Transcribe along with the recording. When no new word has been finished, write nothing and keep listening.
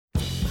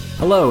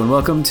Hello and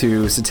welcome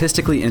to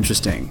Statistically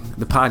Interesting,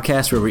 the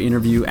podcast where we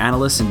interview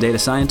analysts and data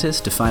scientists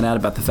to find out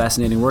about the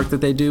fascinating work that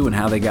they do and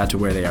how they got to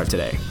where they are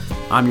today.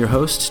 I'm your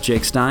host,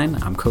 Jake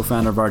Stein. I'm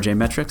co-founder of RJ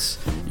Metrics.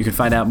 You can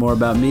find out more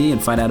about me and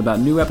find out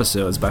about new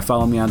episodes by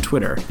following me on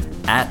Twitter,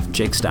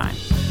 @JakeStein.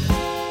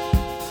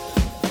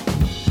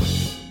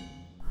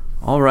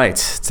 All right,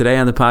 today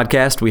on the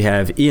podcast we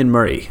have Ian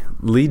Murray,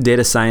 lead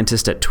data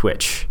scientist at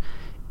Twitch.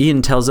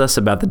 Ian tells us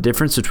about the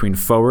difference between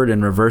forward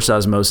and reverse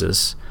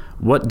osmosis,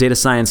 what data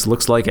science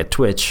looks like at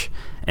Twitch,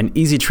 and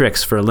easy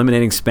tricks for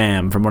eliminating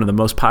spam from one of the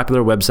most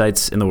popular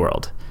websites in the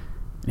world.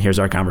 And here's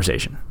our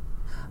conversation.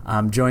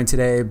 I'm joined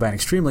today by an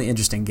extremely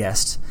interesting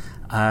guest.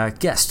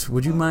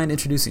 Would you mind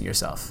introducing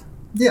yourself?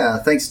 Yeah,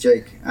 thanks,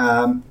 Jake.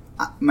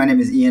 My name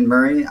is Ian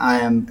Murray. I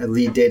am a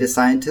lead data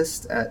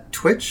scientist at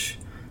Twitch,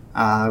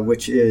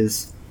 which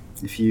is,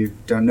 if you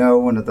don't know,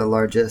 one of the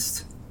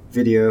largest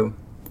video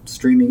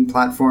streaming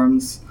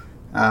platforms,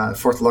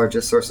 fourth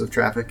largest source of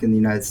traffic in the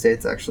United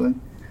States, actually.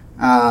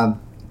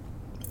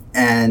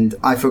 And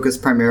I focus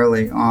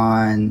primarily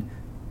on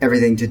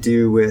everything to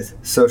do with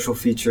social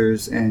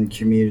features and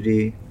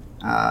community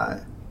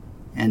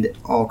and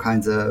all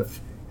kinds of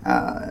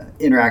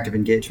interactive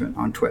engagement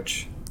on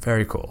Twitch.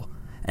 Very cool.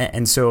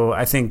 And so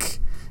I think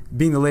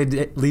being the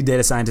lead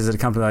data scientist at a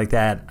company like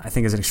that, I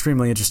think is an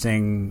extremely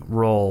interesting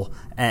role.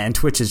 And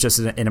Twitch is just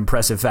an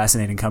impressive,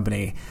 fascinating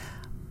company.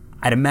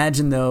 I'd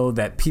imagine, though,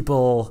 that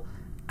people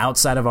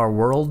outside of our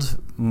world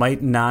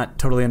might not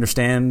totally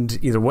understand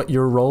either what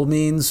your role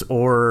means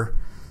or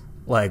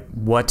like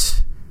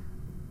what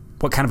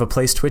kind of a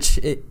place Twitch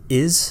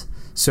is.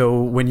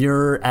 So when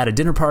you're at a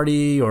dinner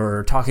party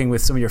or talking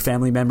with some of your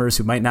family members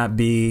who might not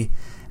be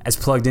as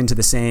plugged into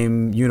the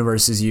same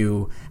universe as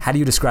you, how do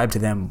you describe to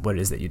them what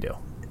it is that you do?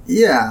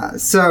 Yeah,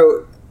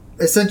 so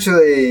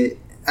essentially,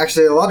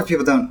 actually, a lot of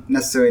people don't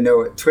necessarily know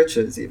what Twitch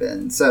is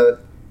even. So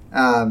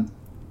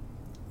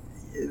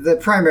the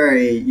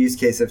primary use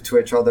case of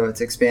Twitch, although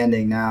it's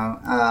expanding now,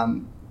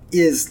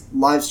 is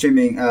live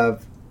streaming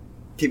of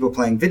people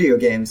playing video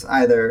games,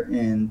 either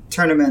in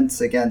tournaments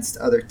against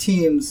other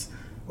teams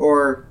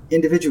or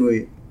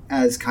individually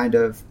as kind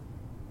of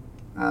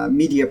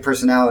media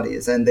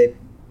personalities. And they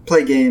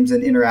play games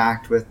and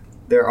interact with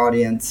their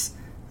audience.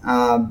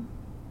 And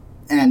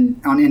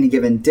on any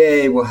given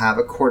day, we'll have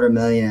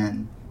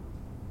 250,000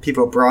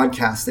 people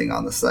broadcasting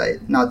on the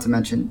site, not to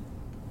mention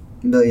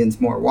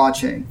millions more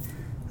watching.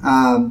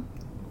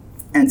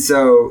 And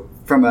so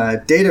from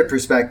a data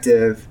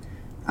perspective,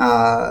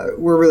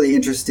 we're really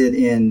interested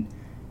in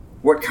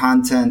what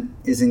content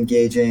is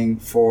engaging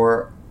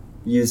for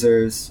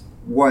users,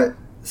 what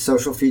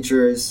social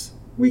features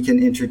we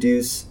can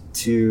introduce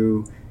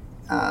to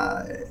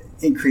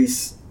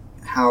increase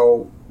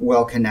how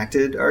well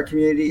connected our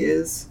community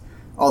is.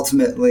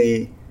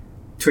 Ultimately,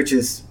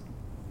 Twitch's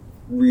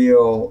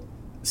real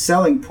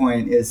selling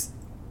point is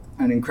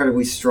an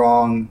incredibly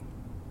strong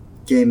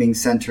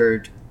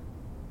gaming-centered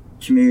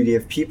community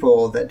of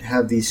people that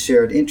have these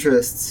shared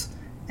interests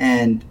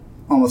and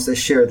almost a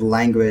shared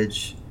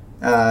language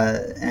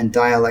and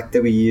dialect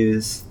that we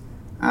use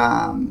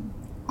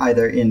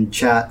either in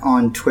chat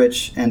on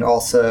Twitch and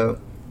also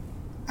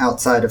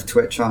outside of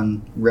Twitch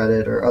on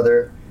Reddit or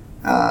other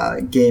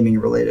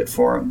gaming-related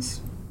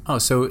forums. Oh,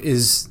 so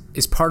is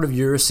part of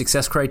your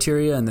success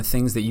criteria and the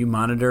things that you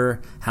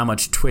monitor how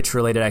much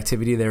Twitch-related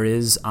activity there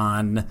is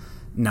on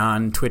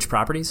non-Twitch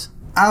properties?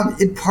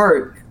 In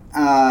part,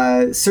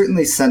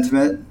 certainly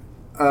sentiment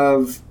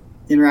of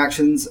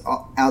interactions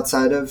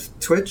outside of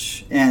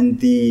Twitch and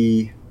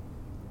the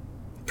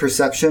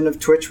perception of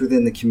Twitch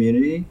within the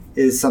community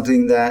is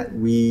something that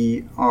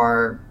we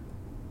are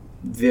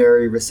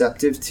very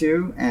receptive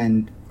to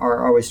and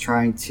are always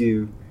trying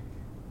to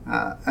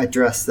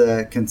address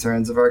the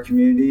concerns of our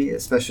community,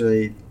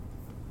 especially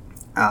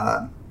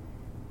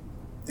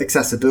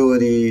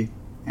accessibility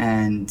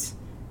and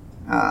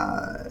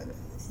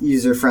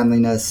user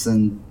friendliness,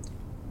 and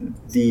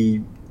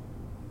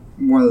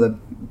one of the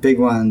big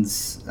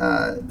ones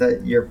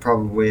that you're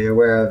probably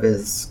aware of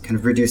is kind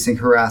of reducing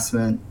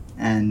harassment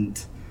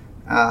and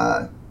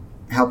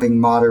helping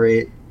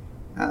moderate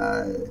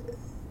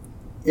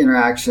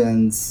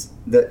interactions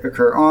that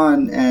occur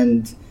on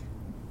and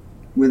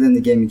within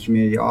the gaming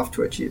community off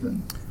Twitch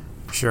even.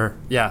 Sure.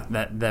 Yeah,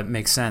 that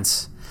makes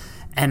sense.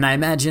 And I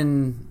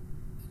imagine,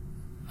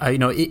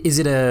 is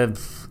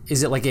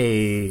it like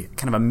a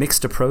kind of a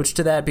mixed approach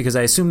to that? Because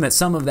I assume that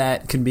some of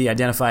that can be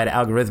identified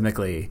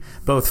algorithmically,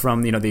 both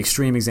from, the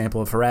extreme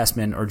example of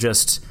harassment or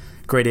just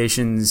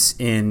gradations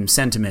in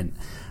sentiment.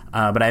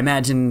 But I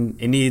imagine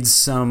it needs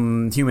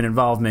some human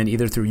involvement,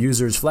 either through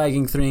users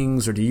flagging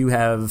things, or do you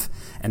have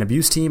an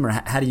abuse team, or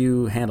how do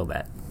you handle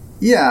that?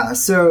 Yeah,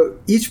 so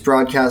each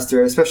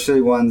broadcaster,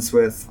 especially ones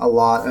with a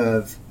lot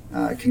of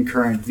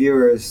concurrent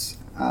viewers,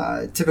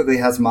 typically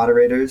has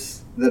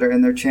moderators that are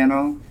in their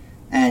channel,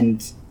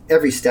 and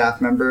every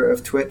staff member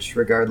of Twitch,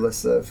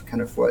 regardless of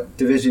kind of what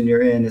division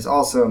you're in, is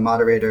also a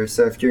moderator.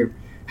 So if you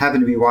happen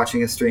to be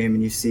watching a stream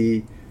and you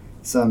see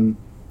some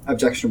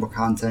objectionable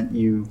content,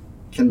 you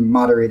can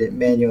moderate it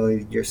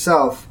manually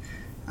yourself.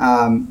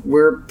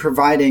 we're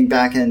providing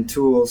back-end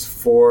tools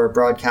for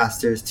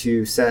broadcasters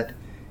to set,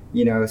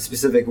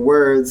 specific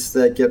words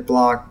that get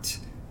blocked.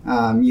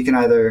 You can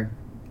either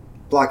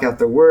block out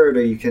the word,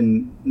 or you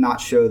can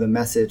not show the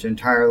message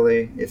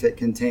entirely if it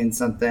contains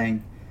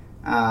something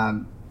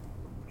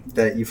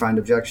that you find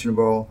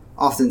objectionable.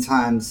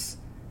 Oftentimes,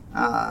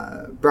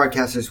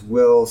 broadcasters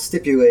will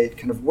stipulate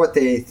kind of what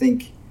they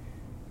think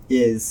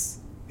is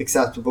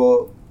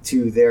acceptable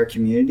to their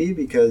community,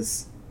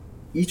 because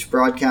each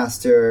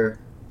broadcaster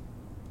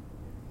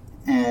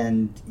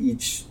and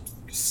each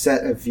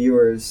set of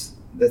viewers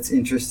that's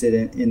interested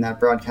in that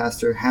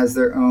broadcaster has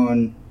their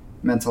own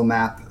mental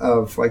map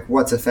of like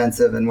what's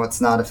offensive and what's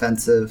not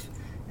offensive,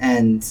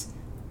 and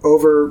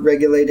over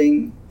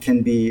regulating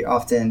can be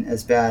often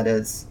as bad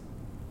as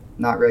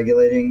not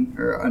regulating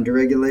or under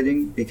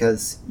regulating,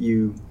 because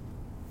you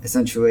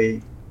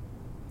essentially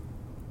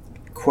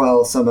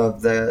quell some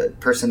of the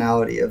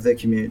personality of the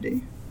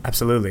community.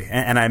 Absolutely.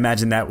 And I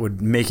imagine that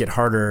would make it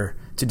harder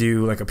to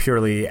do like a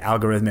purely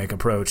algorithmic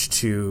approach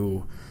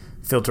to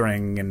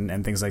filtering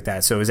and things like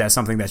that. So is that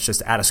something that's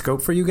just out of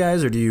scope for you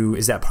guys, or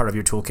is that part of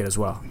your toolkit as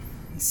well?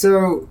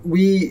 So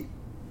we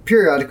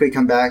periodically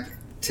come back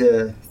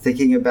to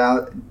thinking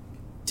about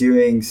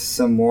doing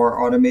some more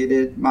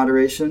automated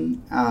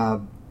moderation.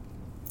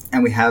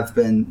 And we have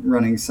been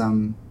running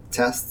some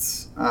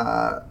tests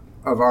of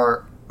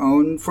our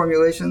own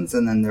formulations,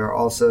 and then there are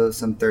also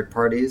some third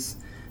parties.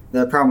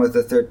 The problem with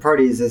the third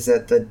parties is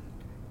that the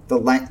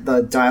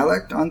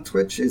dialect on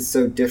Twitch is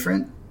so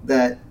different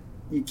that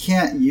you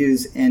can't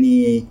use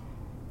any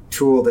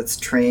tool that's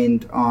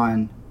trained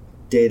on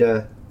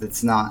data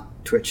that's not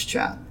Twitch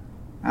chat.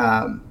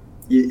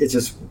 It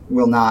just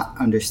will not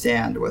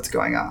understand what's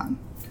going on.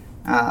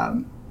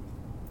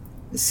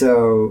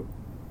 So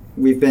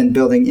we've been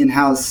building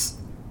in-house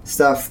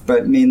stuff,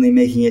 but mainly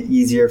making it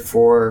easier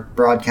for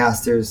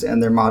broadcasters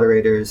and their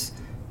moderators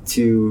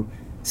to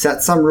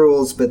set some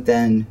rules, but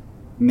then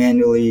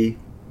manually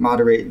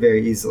moderate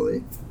very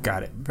easily.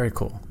 Got it. Very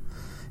cool.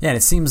 Yeah, and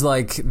it seems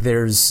like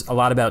there's a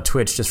lot about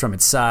Twitch just from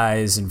its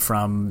size and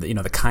from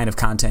the kind of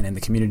content and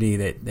the community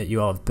that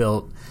you all have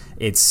built.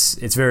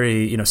 It's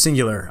very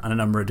singular on a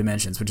number of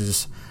dimensions, which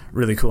is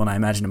really cool, and I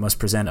imagine it must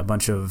present a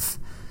bunch of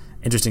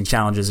interesting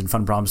challenges and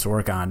fun problems to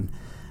work on.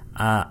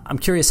 I'm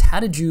curious, how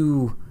did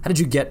you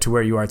get to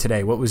where you are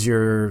today? What was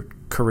your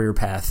career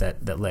path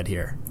that led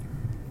here?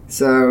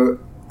 So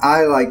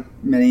I, like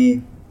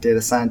many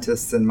data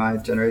scientists in my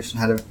generation,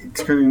 had an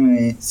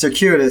extremely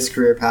circuitous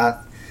career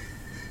path.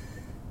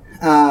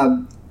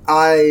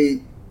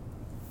 I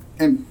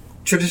am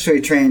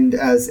traditionally trained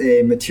as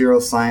a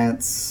material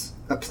science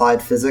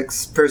applied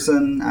physics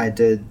person. I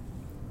did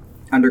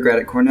undergrad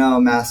at Cornell,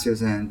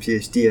 master's and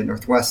PhD at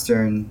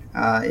Northwestern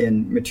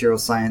in material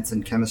science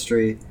and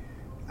chemistry.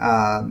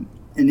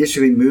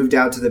 Initially moved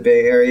out to the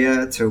Bay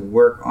Area to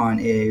work on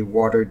a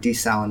water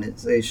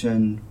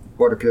desalination,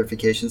 water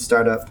purification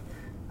startup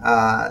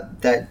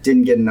that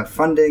didn't get enough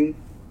funding.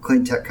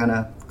 Clean tech kind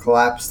of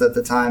collapsed at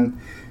the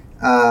time.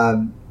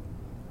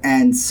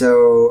 And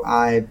so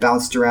I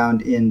bounced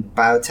around in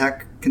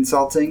biotech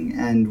consulting.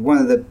 And one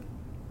of the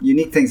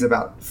unique things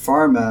about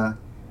pharma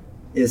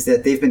is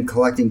that they've been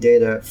collecting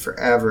data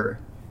forever.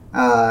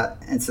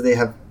 And so they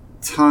have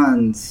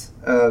tons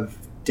of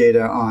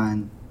data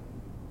on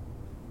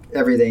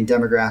everything: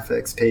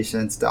 demographics,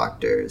 patients,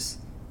 doctors.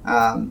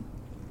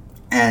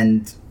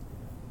 And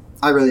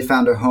I really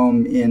found a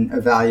home in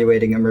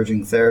evaluating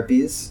emerging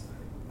therapies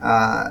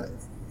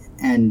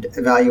and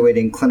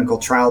evaluating clinical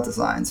trial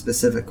design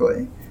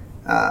specifically,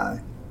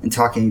 and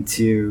talking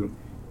to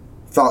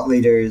thought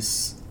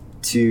leaders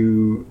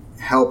to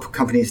help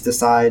companies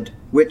decide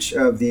which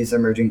of these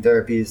emerging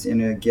therapies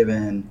in a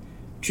given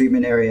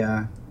treatment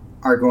area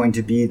are going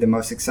to be the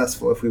most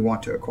successful if we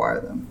want to acquire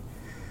them.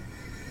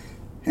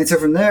 And so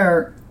from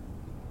there,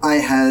 I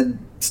had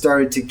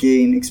started to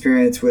gain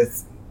experience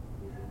with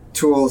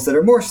tools that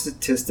are more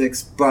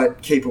statistics,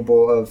 but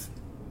capable of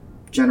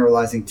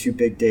generalizing to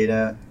big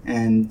data.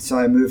 And so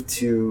I moved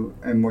to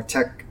a more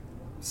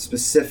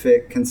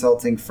tech-specific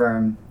consulting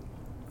firm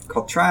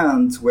called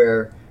Trions,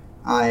 where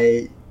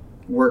I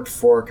worked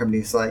for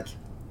companies like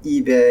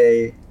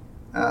eBay,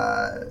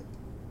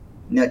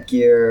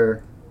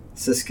 Netgear,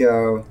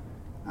 Cisco,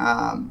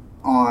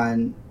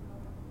 on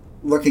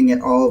looking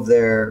at all of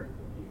their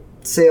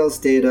sales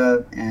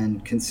data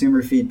and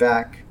consumer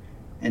feedback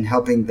and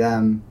helping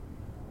them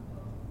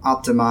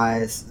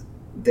optimize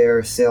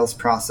their sales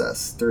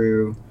process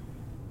through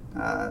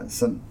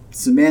some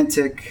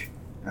semantic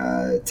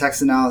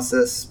text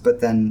analysis, but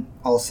then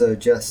also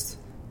just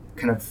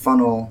kind of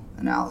funnel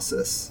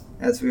analysis,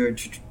 as we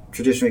would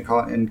traditionally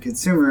call it in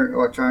consumer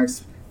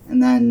electronics.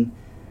 And then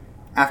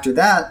after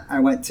that, I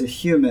went to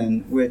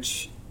Human,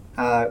 which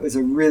was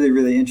a really,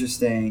 really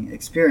interesting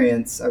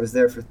experience. I was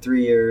there for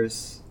 3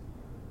 years.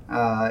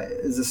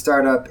 It was a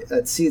startup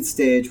at seed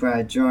stage. When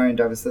I joined,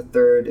 I was the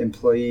third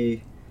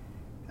employee.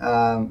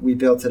 We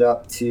built it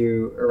up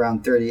to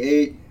around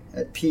 38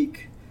 at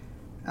peak.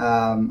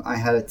 I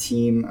had a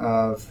team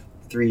of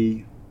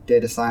 3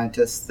 data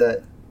scientists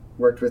that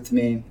worked with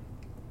me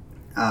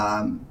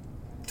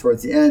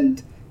towards the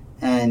end,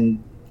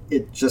 and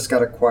it just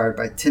got acquired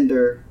by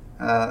Tinder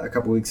a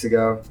couple weeks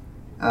ago.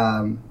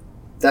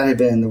 That had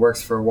been in the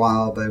works for a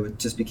while, but it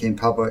just became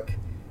public.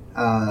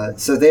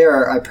 So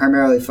there, I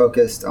primarily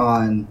focused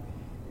on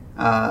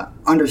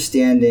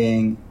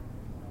understanding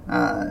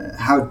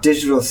how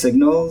digital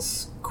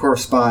signals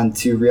correspond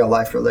to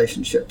real-life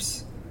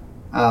relationships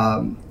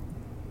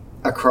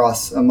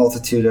across a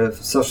multitude of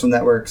social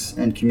networks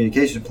and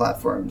communication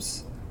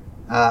platforms.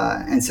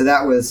 And so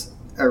that was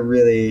a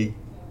really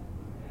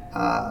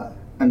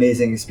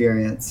amazing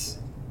experience,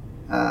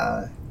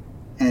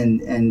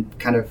 and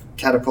kind of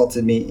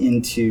catapulted me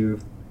into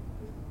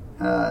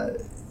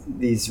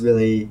these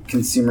really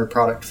consumer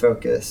product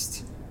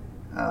focused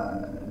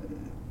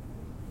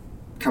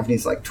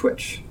companies like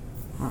Twitch.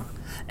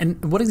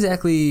 And what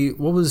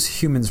was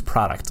Human's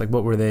product? Like,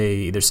 what were they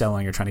either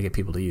selling or trying to get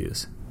people to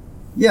use?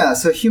 Yeah,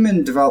 so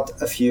Human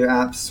developed a few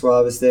apps while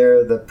I was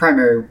there. The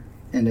primary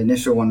and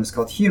initial one was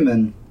called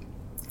Human.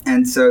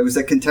 And so it was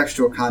a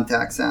contextual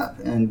contacts app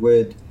and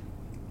would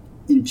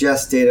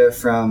ingest data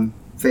from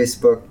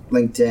Facebook,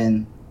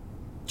 LinkedIn,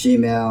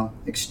 Gmail,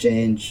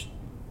 Exchange,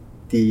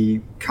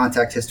 the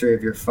contact history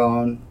of your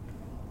phone,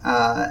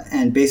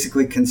 and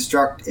basically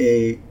construct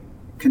a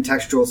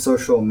contextual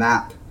social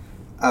map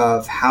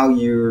of how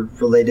you're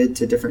related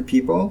to different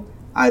people.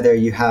 Either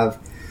you have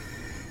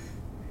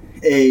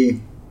a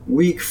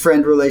weak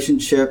friend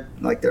relationship,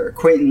 like their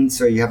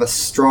acquaintance, or you have a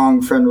strong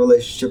friend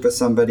relationship with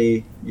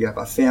somebody, you have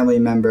a family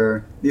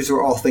member. These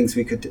were all things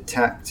we could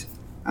detect.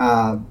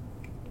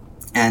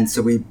 And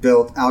so we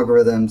built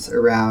algorithms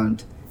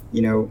around,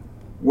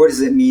 what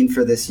does it mean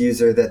for this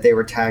user that they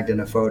were tagged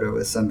in a photo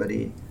with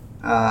somebody,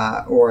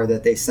 or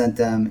that they sent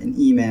them an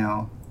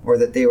email, or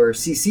that they were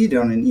CC'd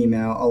on an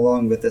email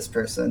along with this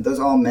person. Those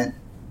all meant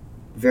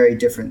very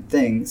different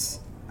things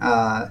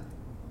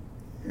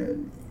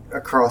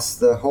across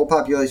the whole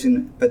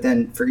population, but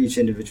then for each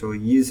individual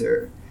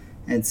user.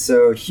 And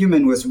so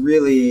Human was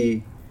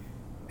really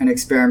an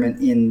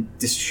experiment in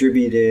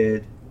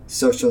distributed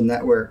social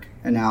network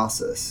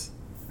analysis,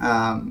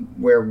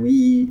 where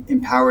we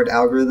empowered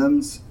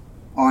algorithms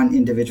on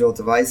individual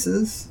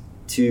devices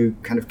to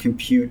kind of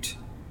compute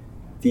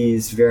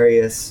these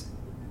various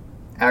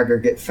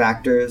aggregate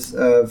factors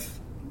of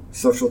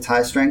social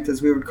tie strength,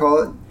 as we would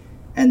call it.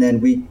 And then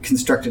we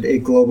constructed a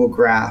global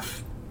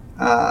graph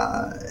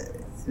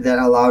that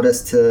allowed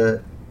us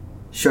to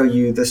show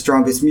you the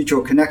strongest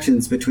mutual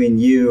connections between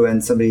you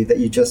and somebody that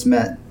you just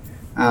met,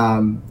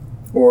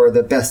 or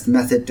the best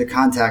method to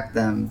contact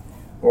them.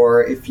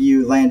 Or if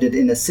you landed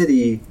in a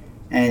city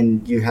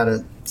and you had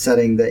a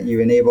setting that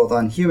you enabled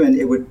on Human,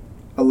 it would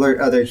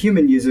alert other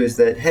Human users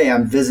that, hey,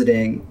 I'm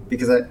visiting,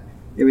 because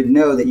it would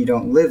know that you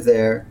don't live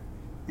there,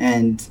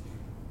 and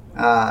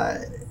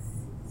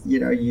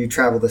you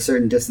traveled a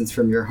certain distance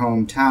from your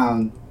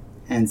hometown,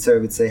 and so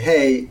it would say,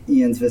 hey,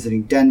 Ian's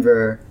visiting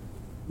Denver,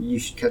 you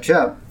should catch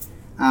up.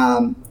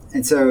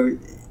 And so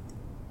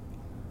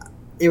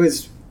it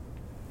was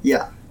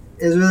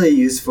really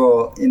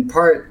useful. In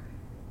part,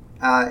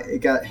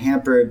 it got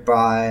hampered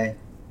by,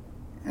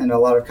 and a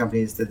lot of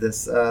companies did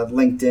this,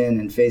 LinkedIn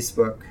and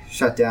Facebook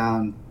shut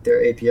down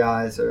their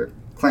APIs or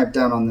clamped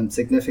down on them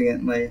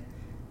significantly,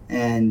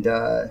 and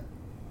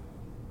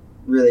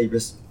really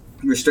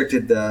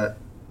restricted the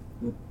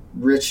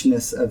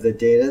richness of the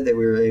data that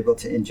we were able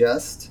to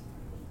ingest.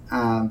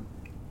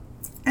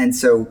 And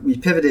so we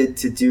pivoted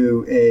to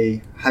do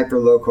a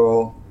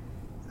hyperlocal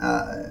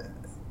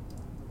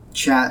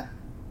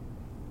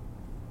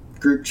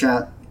group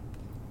chat.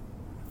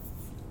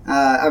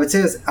 I would say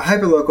it was a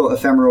hyperlocal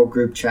ephemeral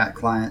group chat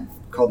client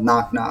called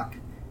Knock Knock.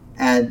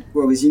 And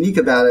what was unique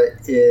about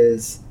it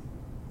is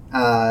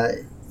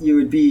you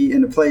would be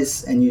in a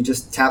place and you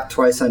just tap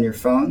twice on your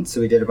phone. So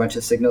we did a bunch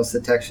of signals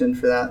detection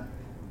for that.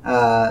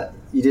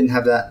 You didn't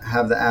have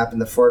the app in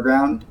the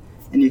foreground,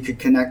 and you could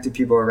connect to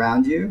people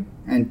around you,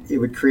 and it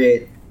would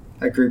create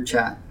a group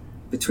chat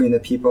between the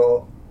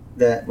people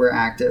that were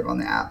active on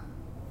the app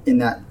in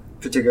that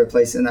particular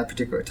place in that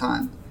particular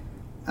time.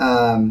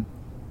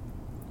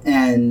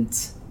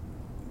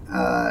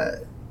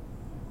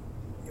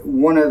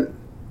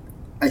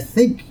 I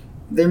think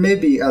there may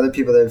be other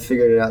people that have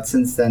figured it out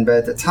since then, but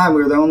at the time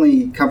we were the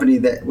only company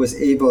that was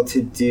able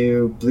to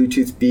do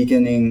Bluetooth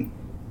beaconing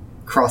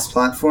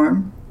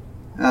cross-platform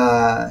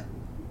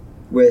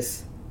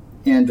with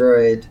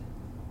Android,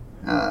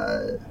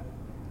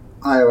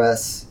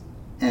 iOS,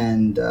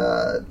 and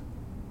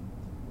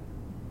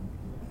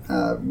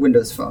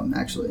Windows Phone,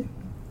 actually,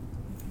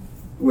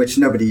 which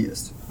nobody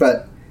used.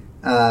 But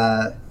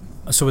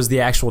so was the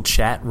actual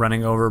chat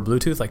running over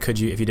Bluetooth? Like, could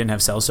you, if you didn't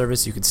have cell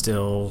service, you could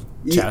still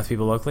chat with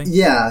people locally?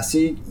 Yeah.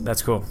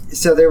 That's cool.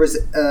 So there was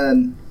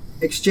an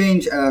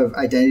exchange of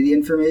identity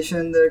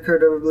information that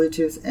occurred over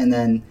Bluetooth, and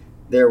then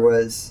there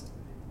was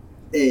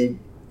a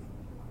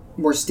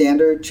more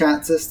standard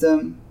chat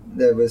system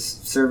that was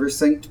server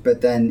synced,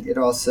 but then it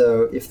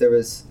also, if there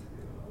was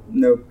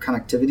no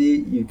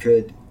connectivity, you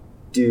could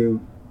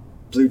do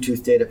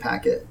Bluetooth data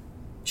packet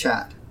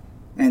chat.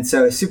 And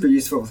so it's super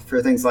useful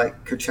for things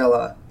like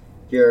Coachella.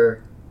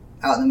 You're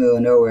out in the middle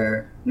of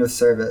nowhere, no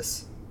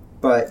service,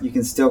 but you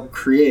can still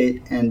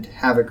create and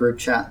have a group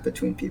chat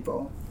between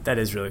people. That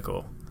is really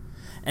cool.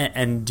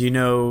 And do you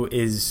know,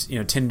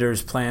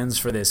 Tinder's plans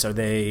for this? Are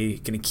they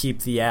going to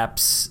keep the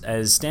apps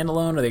as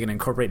standalone? Are they going to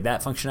incorporate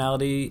that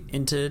functionality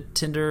into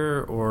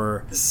Tinder?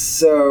 Or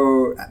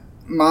so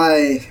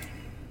my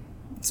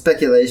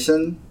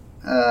speculation,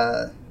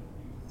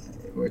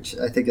 which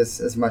I think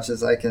is as much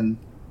as I can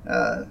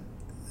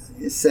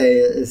say,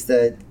 is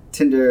that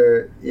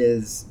Tinder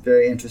is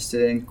very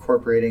interested in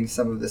incorporating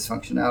some of this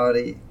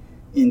functionality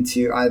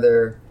into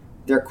either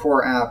their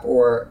core app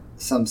or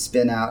some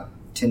spin-out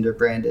Tinder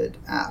branded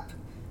app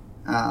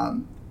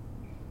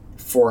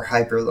for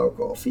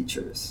hyperlocal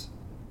features.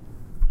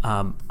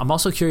 I'm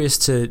also curious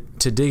to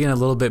dig in a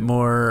little bit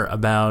more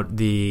about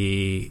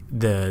the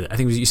I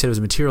think you said it was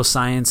a material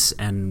science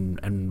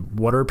and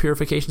water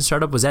purification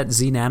startup. Was that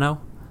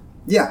Z-Nano?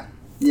 Yeah,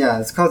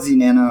 it's called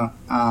Z-Nano.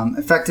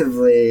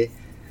 Effectively,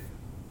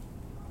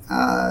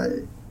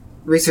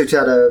 research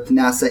out of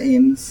NASA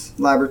Ames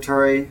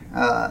laboratory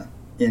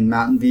in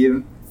Mountain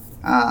View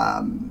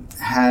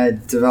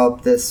had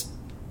developed this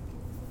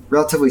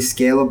relatively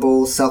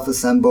scalable,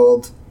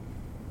 self-assembled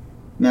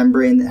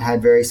membrane that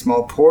had very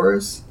small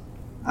pores,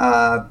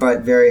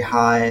 but very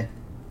high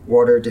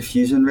water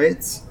diffusion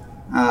rates.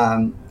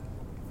 And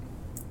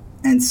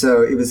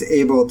so it was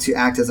able to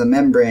act as a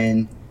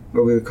membrane,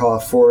 what we would call a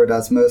forward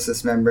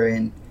osmosis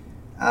membrane,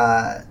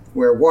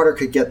 where water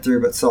could get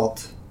through, but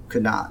salt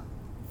could not.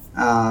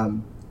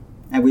 And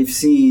we've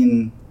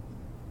seen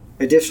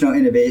additional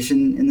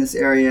innovation in this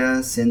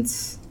area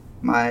since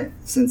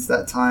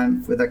that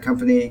time with that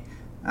company.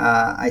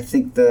 I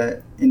think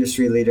the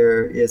industry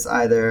leader is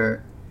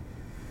either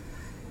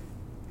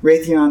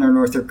Raytheon or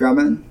Northrop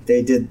Grumman.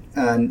 They did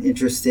an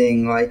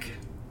interesting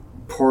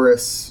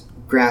porous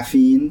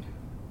graphene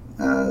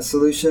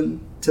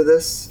solution to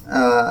this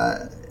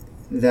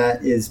that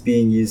is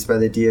being used by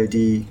the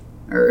DoD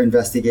or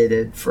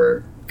investigated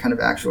for kind of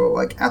actual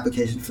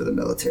application for the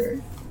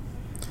military.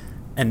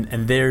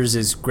 And theirs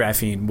is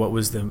graphene. What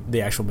was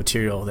the actual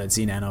material that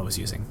Z-Nano was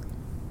using?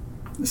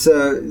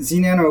 So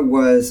Z-Nano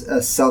was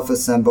a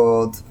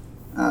self-assembled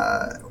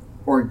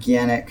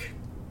organic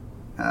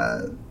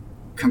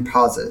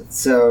composite.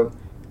 So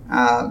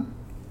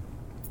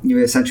you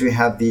essentially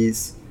have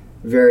these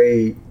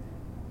very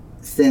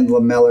thin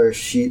lamellar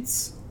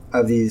sheets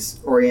of these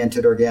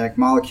oriented organic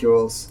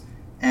molecules,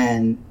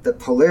 and the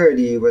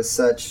polarity was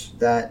such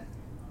that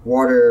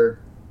water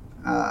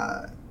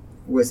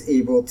was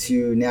able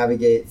to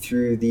navigate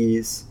through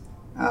these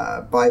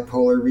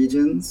bipolar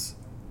regions,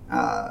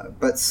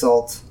 but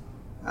salt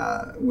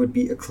would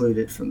be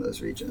occluded from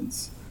those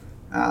regions.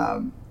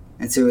 And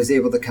so it was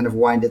able to kind of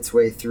wind its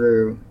way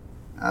through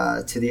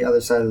to the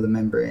other side of the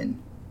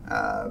membrane,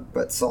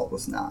 but salt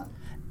was not.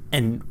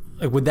 And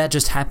would that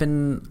just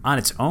happen on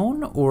its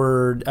own,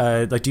 or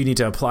do you need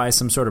to apply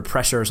some sort of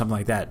pressure or something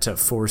like that to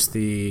force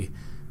the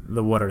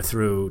water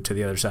through to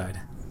the other side?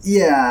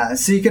 Yeah,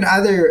 so you can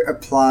either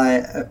apply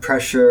a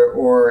pressure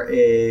or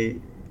a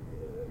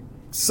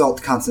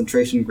salt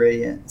concentration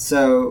gradient.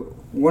 So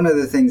one of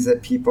the things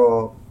that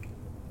people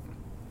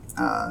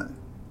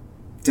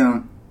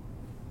don't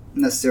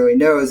necessarily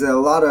know is that a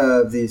lot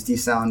of these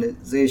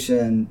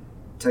desalination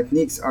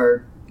techniques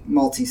are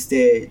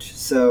multi-stage.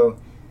 So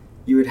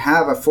you would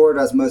have a forward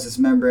osmosis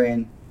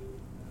membrane,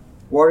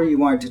 water you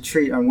wanted to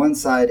treat on one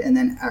side, and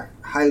then a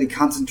highly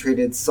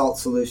concentrated salt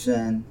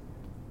solution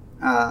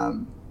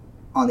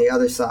on the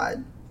other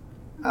side.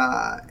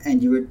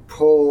 And you would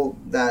pull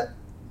that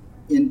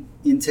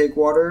intake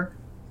water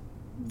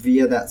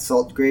via that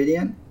salt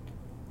gradient,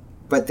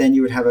 but then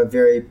you would have a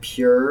very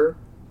pure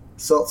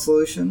salt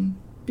solution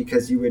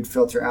because you would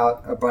filter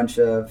out a bunch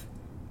of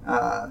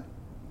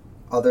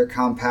other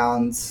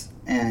compounds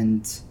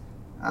and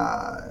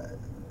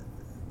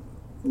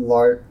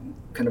large,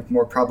 kind of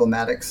more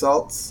problematic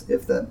salts,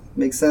 if that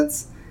makes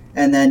sense.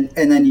 And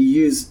then you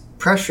use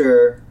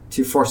pressure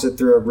to force it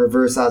through a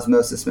reverse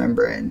osmosis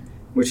membrane,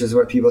 which is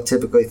what people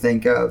typically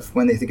think of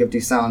when they think of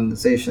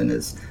desalination,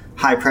 is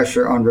high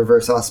pressure on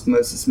reverse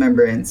osmosis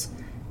membranes.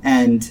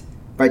 And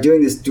by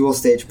doing this dual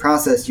stage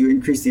process, you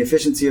increase the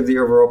efficiency of the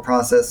overall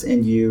process,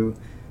 and you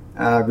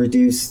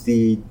reduce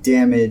the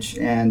damage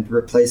and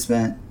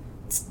replacement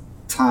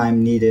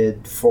time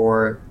needed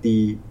for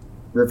the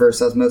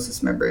reverse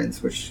osmosis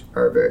membranes, which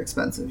are very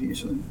expensive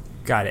usually.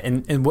 Got it.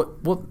 And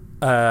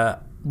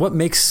what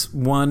makes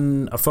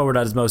one a forward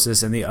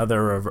osmosis and the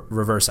other a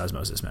reverse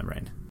osmosis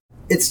membrane?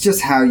 It's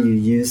just how you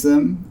use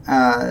them.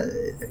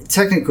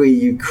 Technically,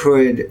 you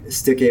could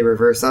stick a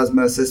reverse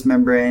osmosis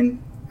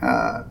membrane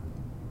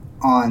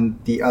on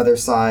the other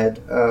side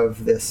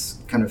of this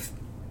kind of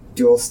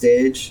dual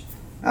stage.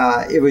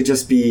 It would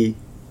just be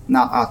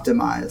not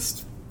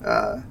optimized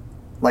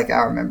like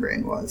our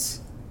membrane was,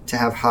 to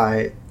have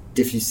high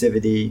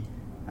diffusivity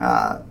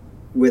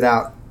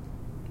without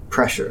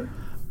pressure.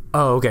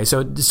 Oh, okay.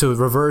 So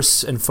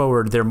reverse and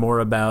forward, they're more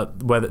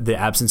about whether the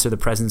absence or the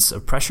presence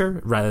of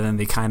pressure rather than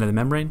the kind of the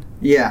membrane?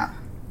 Yeah.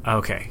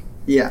 Okay.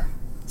 Yeah.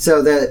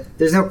 So that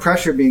there's no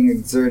pressure being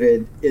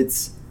exerted.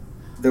 It's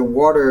the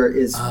water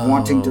is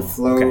wanting to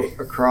flow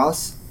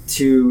across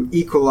to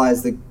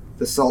equalize the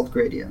salt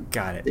gradient.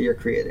 Got it. That you're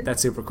creating.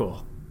 That's super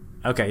cool.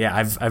 Okay, yeah,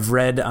 I've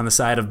read on the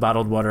side of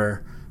bottled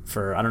water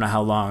for I don't know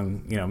how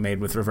long, made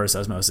with reverse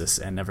osmosis,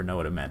 and never know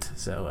what it meant.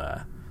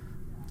 So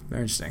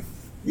very interesting.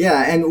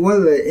 Yeah, and one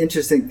of the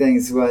interesting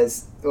things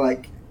was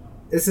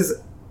this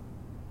is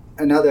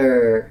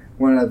another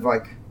one of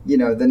the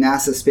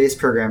NASA space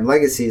program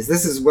legacies.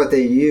 This is what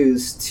they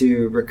use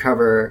to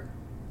recover,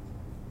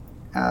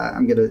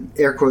 I'm going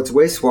to air quotes,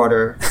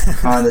 wastewater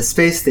on the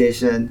space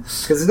station,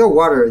 because there's no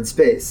water in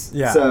space.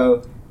 Yeah.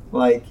 So,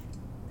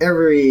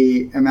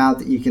 every amount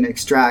that you can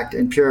extract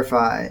and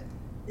purify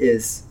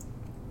is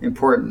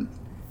important.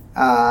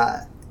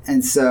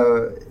 And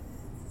so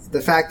the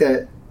fact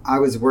that I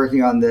was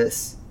working on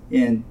this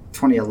in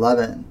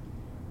 2011,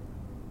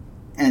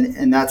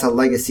 and that's a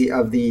legacy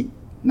of the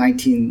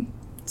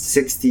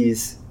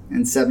 1960s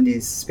and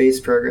 70s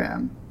space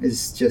program,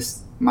 is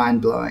just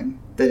mind-blowing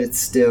that it's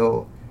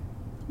still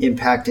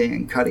impacting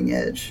and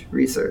cutting-edge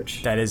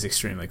research. That is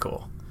extremely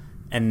cool.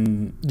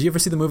 And do you ever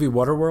see the movie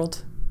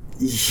Waterworld?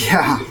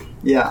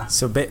 Yeah.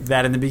 So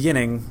that in the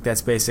beginning,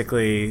 that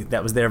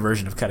was their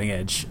version of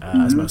cutting-edge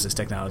osmosis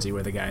technology,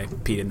 where the guy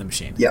peed in the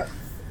machine. Yeah,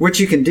 which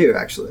you can do,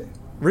 actually.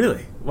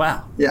 Really?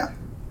 Wow. Yeah.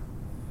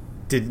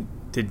 Did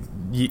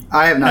you?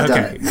 I have not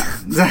done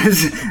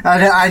it.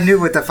 I knew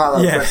what the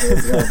follow-up question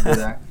was going to be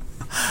there.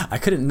 I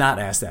couldn't not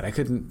ask that. I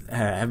couldn't.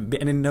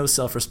 And no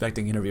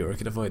self-respecting interviewer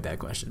could avoid that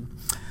question.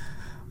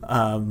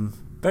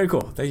 Very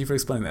cool. Thank you for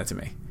explaining that to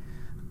me.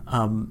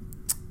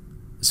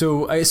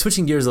 So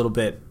switching gears a little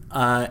bit,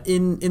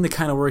 in the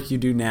kind of work you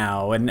do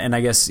now, and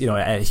I guess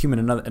at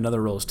Human and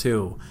other roles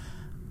too.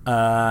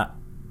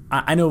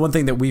 I know one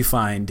thing that we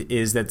find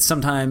is that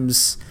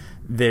sometimes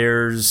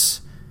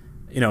there's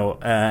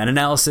an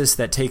analysis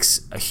that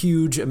takes a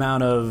huge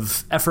amount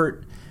of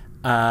effort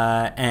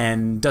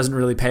and doesn't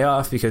really pay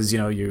off because the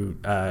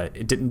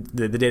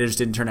data just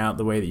didn't turn out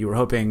the way that you were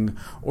hoping,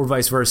 or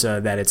vice versa,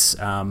 that it's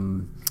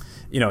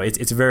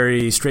it's a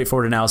very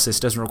straightforward analysis,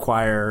 doesn't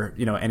require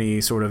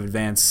any sort of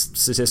advanced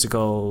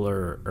statistical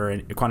or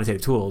any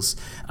quantitative tools,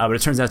 but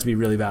it turns out to be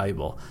really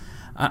valuable.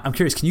 I'm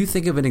curious, can you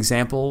think of an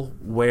example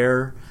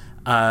where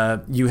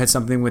you had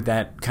something with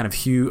that kind of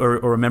huge,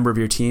 or a member of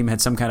your team had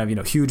some kind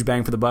of huge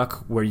bang for the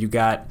buck, where you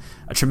got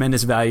a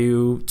tremendous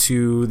value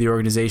to the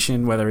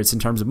organization, whether it's in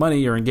terms of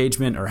money or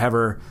engagement or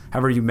however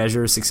you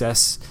measure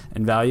success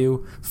and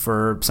value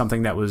for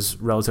something that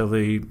was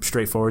relatively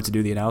straightforward to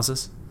do the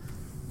analysis?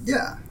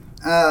 Yeah.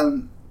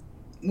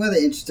 One of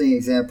the interesting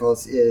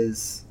examples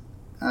is,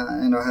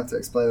 and I'll have to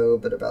explain a little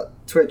bit about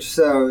Twitch.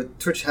 So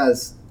Twitch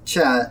has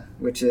chat,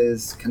 which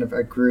is kind of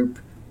a group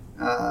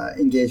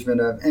engagement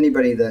of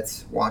anybody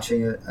that's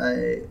watching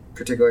a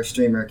particular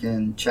streamer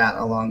can chat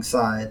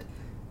alongside.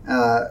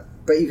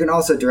 But you can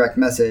also direct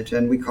message,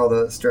 and we call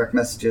those direct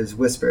messages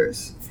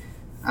whispers.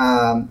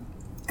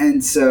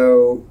 And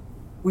so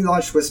we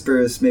launched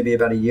Whispers maybe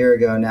about a year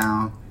ago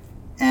now,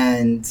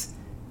 and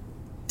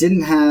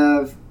didn't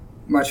have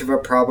much of a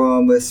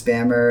problem with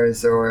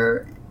spammers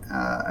or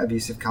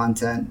abusive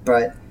content,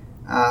 but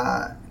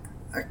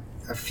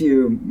a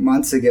few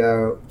months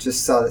ago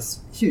just saw this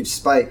huge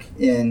spike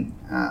in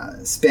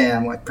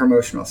spam, like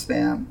promotional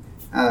spam,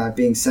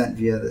 being sent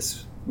via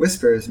this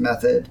Whispers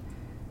method.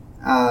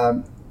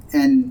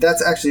 And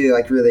that's actually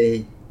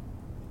really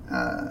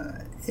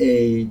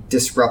a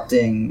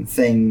disrupting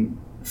thing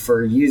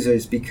for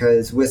users,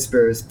 because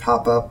Whispers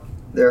pop up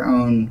their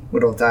own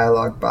little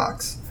dialog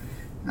box.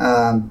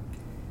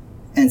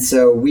 And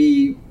so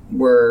we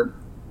were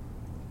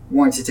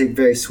wanting to take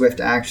very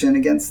swift action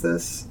against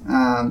this.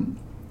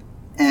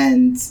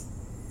 And,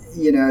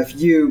 if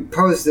you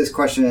pose this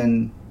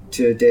question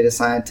to data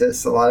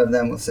scientists, a lot of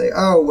them will say,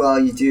 oh, well,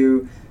 you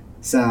do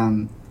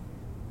some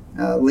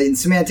latent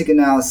semantic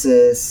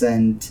analysis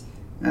and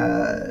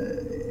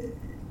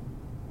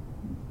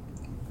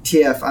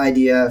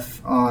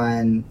TF-IDF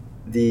on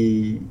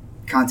the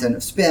content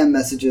of spam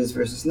messages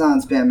versus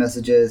non-spam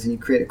messages, and you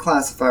create a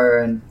classifier,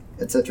 and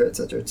et cetera, et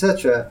cetera, et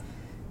cetera,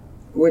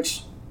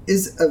 which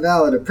is a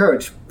valid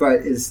approach, but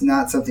is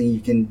not something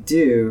you can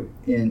do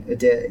in a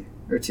day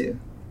or two.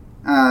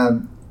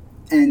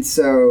 And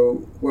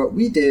so what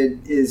we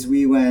did is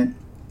we went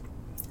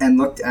and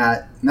looked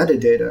at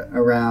metadata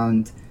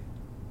around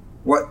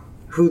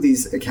who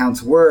these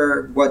accounts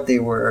were, what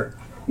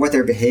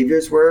their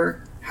behaviors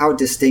were, how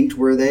distinct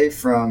were they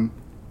from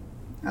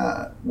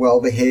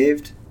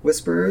well-behaved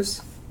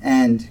whisperers,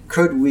 and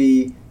could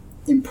we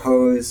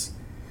impose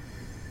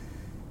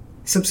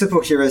some simple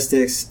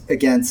heuristics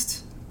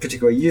against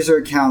particular user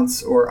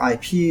accounts or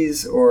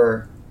IPs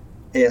or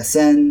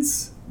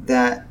ASNs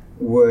that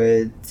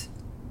would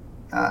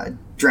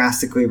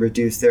drastically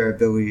reduce their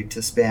ability to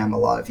spam a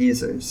lot of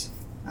users.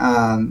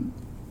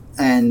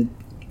 And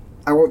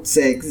I won't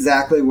say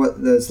exactly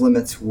what those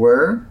limits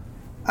were,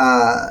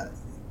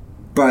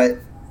 but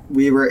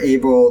we were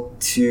able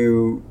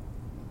to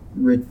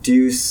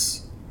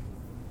reduce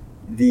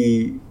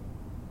the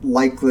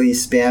likely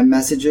spam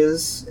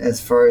messages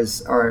as far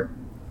as our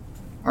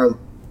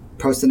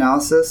post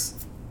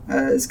analysis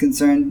is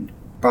concerned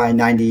by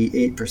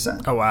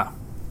 98%. Oh wow!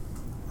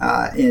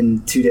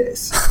 In 2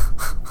 days.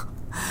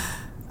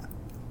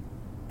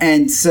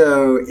 And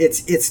so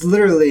it's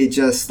literally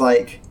just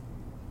like,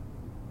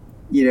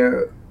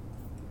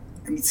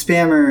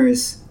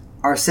 spammers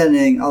are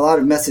sending a lot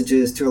of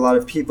messages to a lot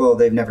of people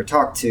they've never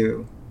talked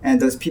to,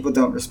 and those people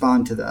don't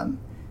respond to them.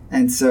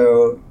 And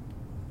so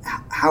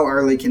how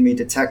early can we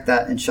detect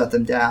that and shut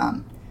them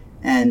down?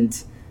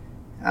 And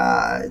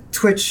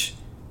Twitch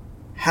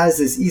has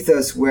this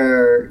ethos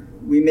where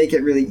we make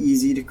it really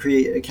easy to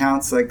create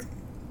accounts,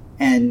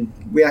 and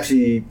we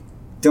actually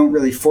don't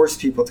really force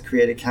people to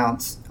create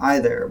accounts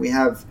either. We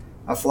have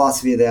a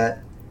philosophy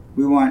that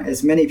we want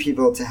as many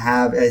people to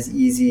have as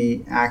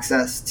easy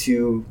access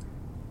to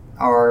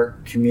our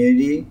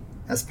community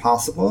as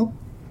possible.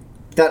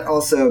 That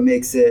also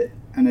makes it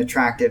an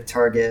attractive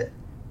target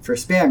for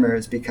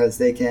spammers because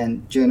they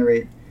can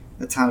generate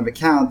a ton of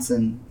accounts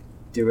and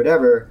do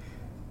whatever.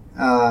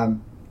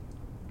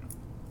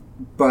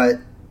 But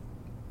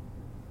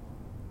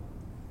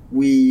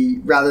we,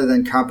 rather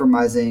than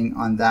compromising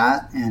on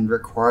that and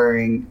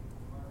requiring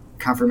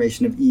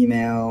confirmation of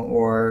email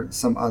or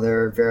some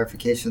other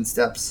verification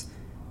steps,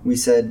 we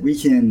said we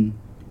can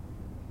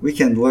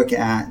look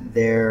at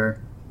their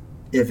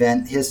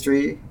event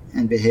history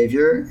and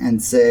behavior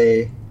and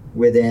say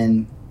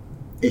within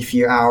a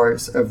few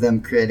hours of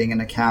them creating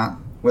an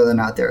account whether or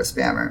not they're a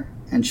spammer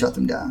and shut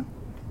them down.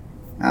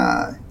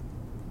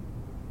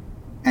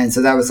 And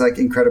so that was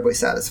incredibly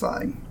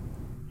satisfying.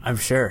 I'm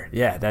sure.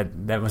 Yeah,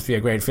 that must be a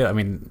great feeling. I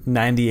mean,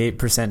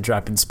 98%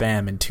 drop in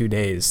spam in 2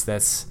 days.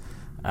 That's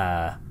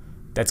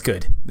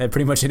good. That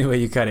pretty much any way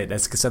you cut it,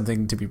 that's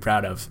something to be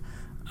proud of.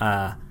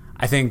 I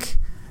think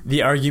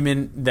the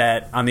argument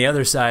that on the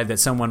other side that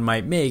someone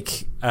might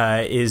make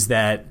is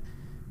that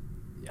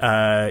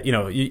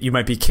you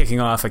might be kicking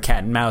off a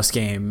cat and mouse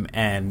game,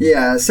 and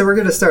so we're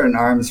going to start an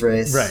arms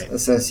race right.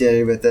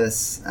 associated with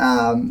this,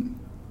 and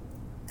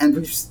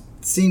we've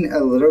seen a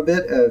little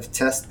bit of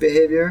test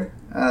behavior.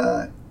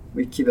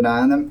 We keep an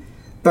eye on them.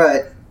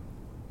 But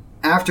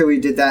after we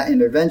did that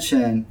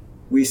intervention,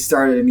 we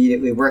started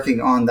immediately working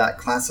on that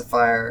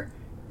classifier,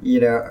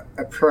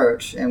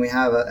 approach. And we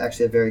have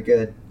actually a very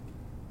good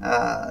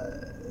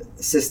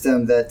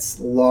system that's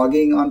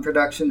logging on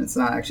production. It's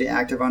not actually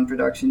active on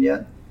production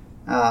yet.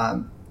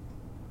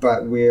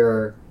 But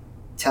we're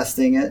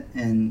testing it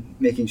and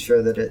making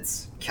sure that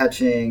it's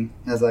catching,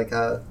 has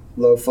a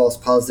low false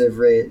positive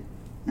rate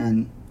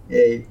and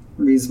a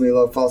reasonably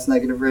low false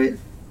negative rate.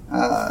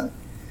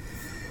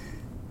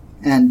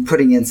 And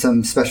putting in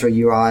some special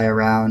UI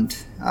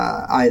around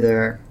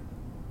either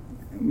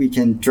we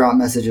can drop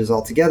messages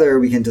altogether, or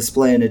we can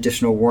display an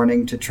additional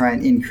warning to try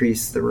and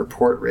increase the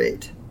report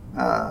rate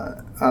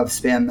of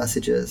spam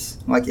messages,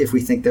 if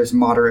we think there's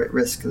moderate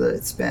risk that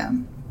it's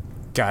spam.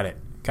 Got it.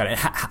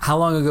 How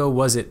long ago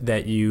was it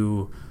that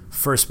you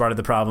first spotted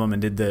the problem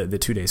and did the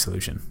 2-day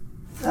solution?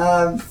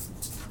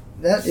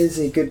 That is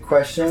a good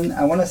question.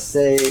 I want to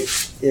say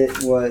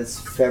it was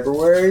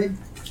February.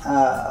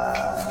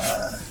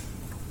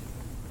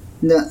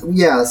 So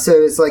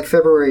it's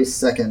February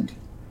 2nd.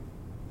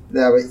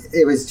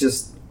 It was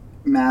just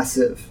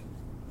massive.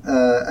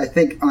 I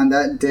think on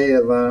that day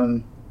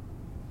alone,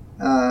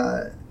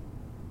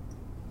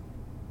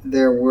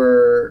 there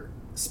were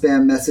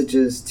spam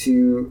messages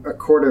to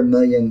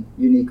 250,000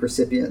 unique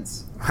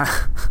recipients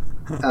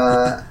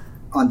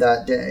on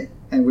that day,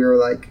 and we were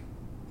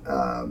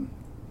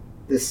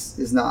this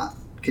is not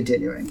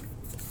continuing.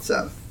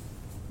 So,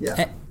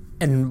 yeah.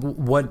 And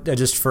what,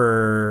 just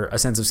for a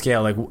sense of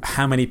scale,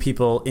 how many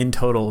people in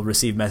total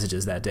received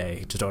messages that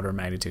day, just order of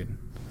magnitude?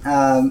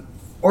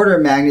 Order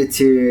of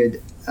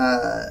magnitude,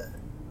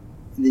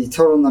 the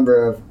total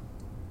number of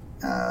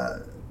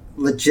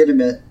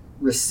legitimate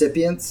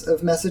recipients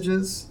of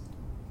messages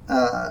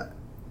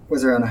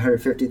was around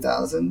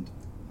 150,000.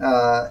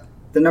 The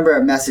number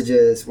of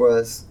messages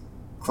was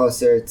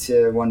closer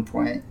to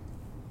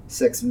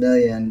 1.6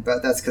 million,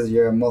 but that's because you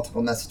have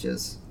multiple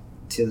messages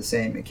to the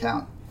same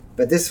account.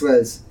 But this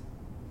was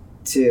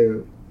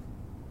to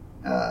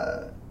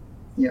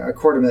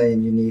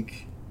 250,000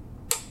 unique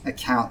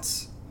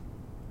accounts,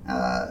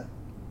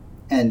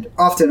 and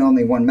often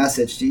only one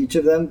message to each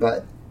of them,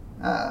 but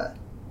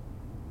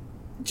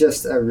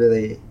just a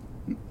really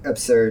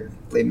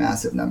absurdly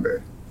massive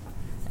number.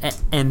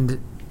 And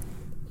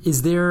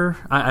is there?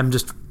 I'm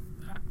just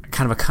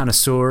kind of a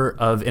connoisseur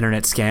of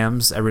internet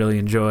scams. I really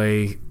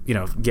enjoy,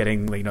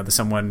 getting,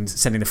 someone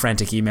sending the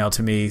frantic email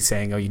to me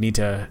saying, "Oh,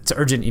 it's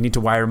urgent. You need to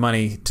wire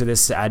money to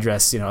this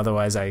address.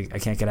 Otherwise I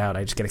can't get out."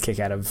 I just get a kick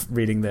out of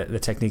reading the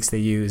techniques they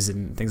use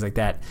and things like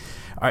that.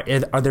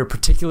 Are there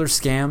particular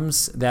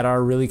scams that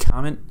are really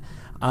common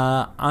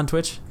on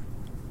Twitch?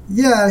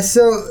 Yeah,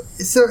 so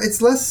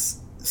it's less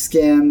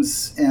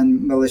scams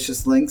and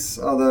malicious links,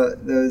 although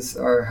those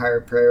are higher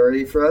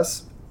priority for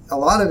us. A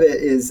lot of it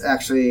is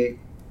actually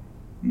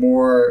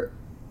more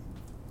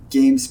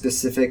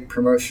game-specific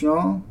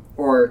promotional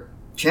or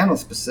channel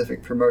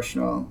specific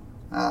promotional,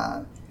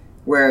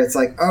 where it's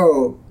like,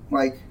 oh,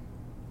 like,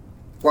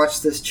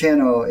 watch this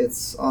channel,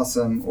 it's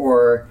awesome,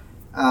 or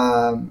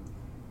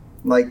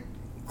like,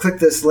 click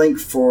this link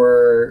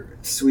for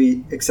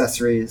sweet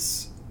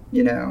accessories,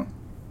 you know.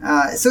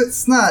 So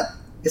it's not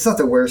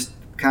the worst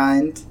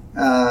kind,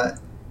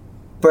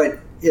 but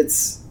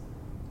it's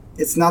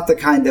not the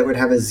kind that would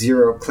have a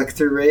zero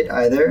click-through rate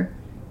either,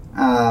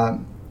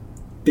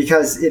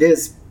 because it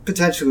is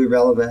potentially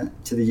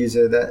relevant to the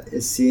user that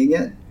is seeing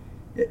it.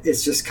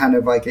 It's just kind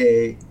of like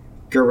a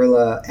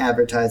guerrilla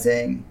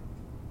advertising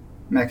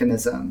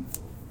mechanism,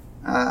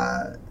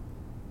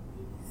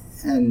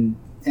 and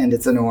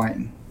it's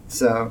annoying.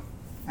 So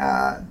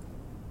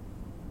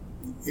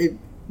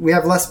we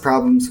have less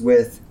problems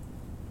with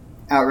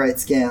outright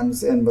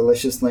scams and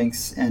malicious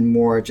links, and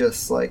more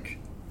just like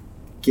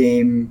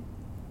game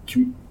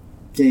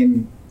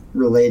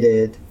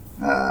related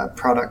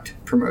product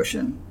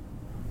promotion.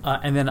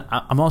 And then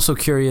I'm also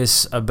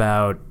curious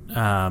about,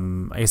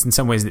 I guess in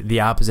some ways, the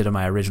opposite of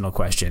my original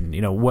question.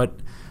 You know, what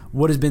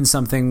has been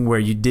something where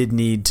you did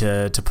need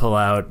to pull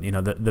out, you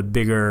know, the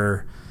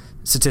bigger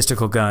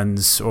statistical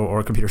guns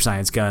or computer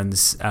science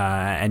guns,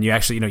 and you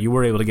actually, you know, you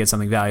were able to get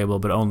something valuable,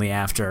 but only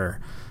after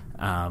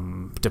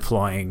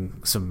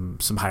deploying some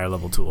higher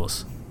level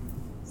tools?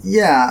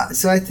 Yeah,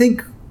 so I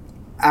think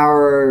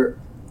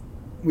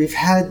we've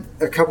had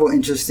a couple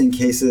interesting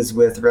cases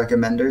with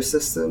recommender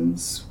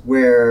systems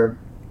where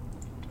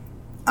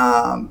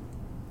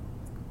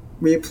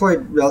we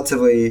employed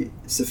relatively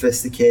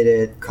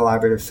sophisticated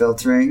collaborative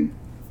filtering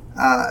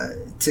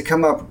to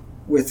come up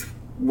with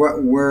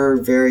what were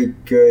very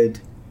good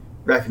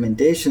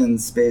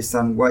recommendations based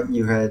on what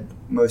you had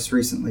most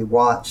recently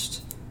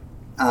watched.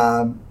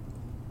 But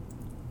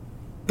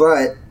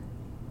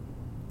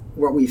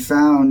what we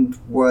found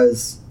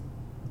was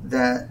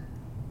that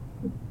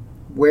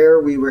where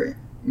we were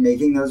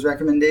making those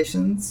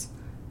recommendations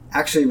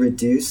actually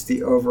reduced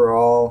the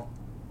overall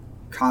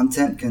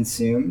content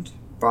consumed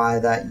by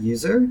that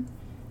user.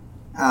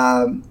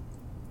 And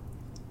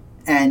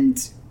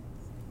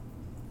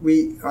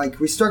we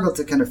struggled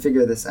to kind of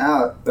figure this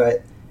out,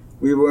 but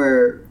we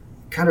were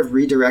kind of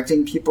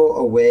redirecting people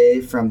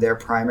away from their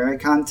primary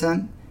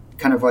content,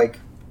 kind of like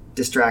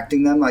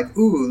distracting them, like,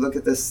 ooh, look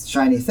at this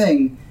shiny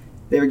thing.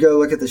 They would go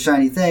look at the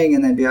shiny thing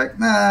and then be like,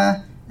 nah,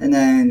 and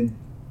then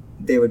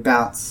they would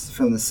bounce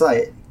from the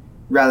site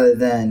rather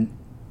than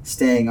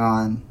staying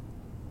on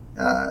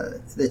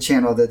the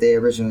channel that they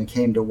originally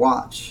came to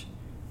watch.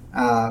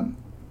 And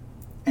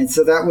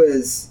so that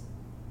was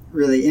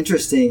really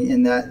interesting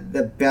in that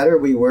the better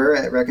we were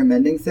at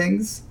recommending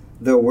things,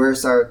 the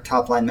worse our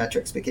top line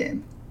metrics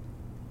became.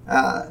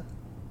 It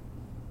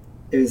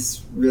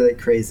was really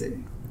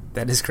crazy.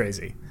 That is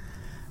crazy.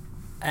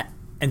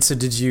 And so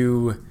did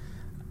you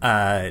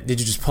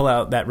just pull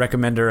out that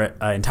recommender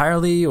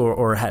entirely,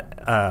 or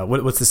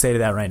what's the state of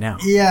that right now?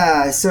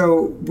 Yeah,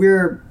 so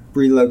we're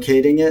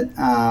relocating it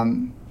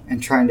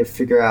and trying to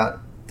figure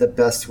out the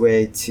best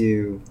way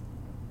to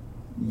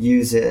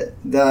use it.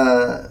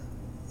 The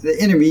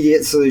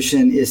intermediate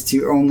solution is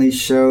to only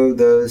show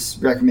those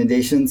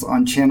recommendations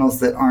on channels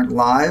that aren't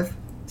live.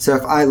 So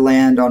if I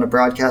land on a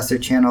broadcaster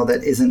channel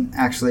that isn't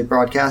actually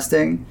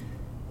broadcasting,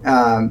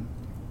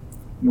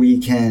 we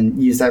can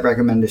use that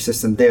recommender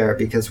system there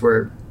because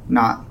we're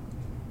not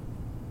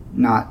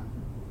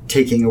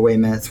taking away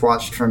minutes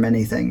watched from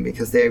anything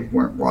because they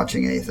weren't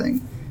watching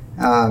anything.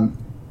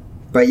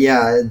 But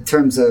yeah, in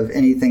terms of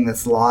anything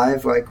that's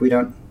live, like we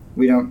don't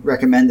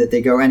recommend that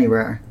they go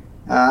anywhere,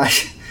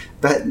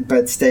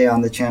 but stay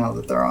on the channel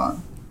that they're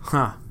on.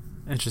 Huh.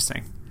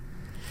 Interesting.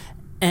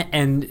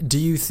 And do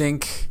you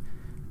think?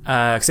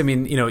 Because I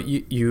mean, you know,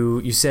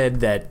 you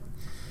said that,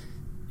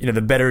 you know,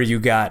 the better you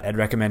got at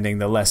recommending,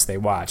 the less they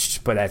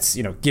watched. But that's,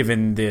 you know,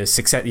 given the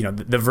success, you know,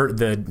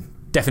 the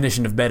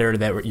definition of better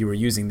that you were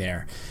using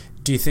there.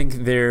 Do you think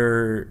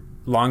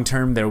long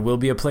term there will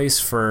be a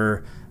place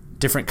for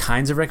different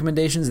kinds of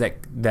recommendations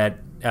that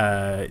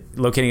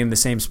locating in the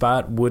same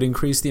spot would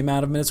increase the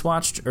amount of minutes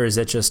watched, or is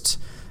that just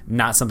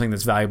not something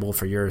that's valuable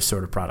for your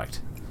sort of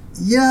product?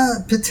 Yeah,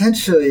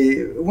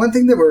 potentially. One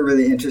thing that we're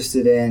really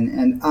interested in,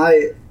 and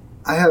I've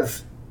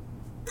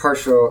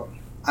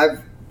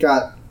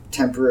got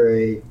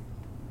temporary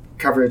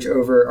coverage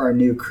over our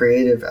new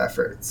creative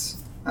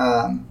efforts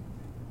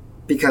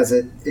because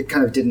it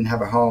kind of didn't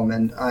have a home,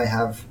 and I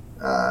have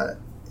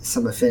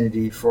some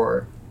affinity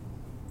for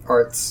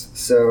arts,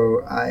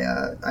 so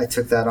I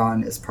took that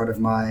on as part of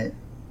my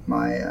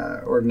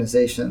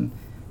organization.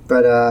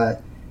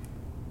 But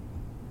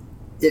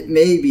it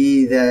may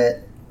be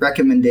that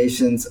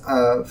recommendations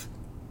of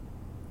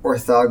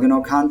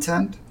orthogonal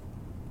content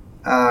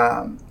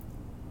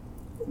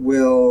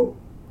will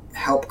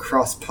help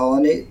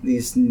cross-pollinate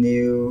these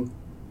new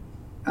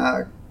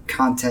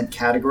content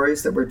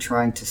categories that we're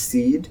trying to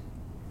seed,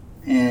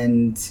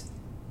 and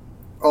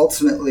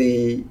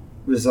ultimately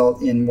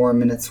result in more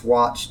minutes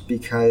watched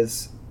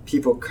because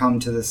people come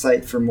to the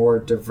site for more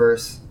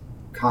diverse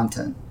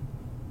content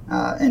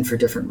and for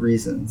different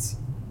reasons.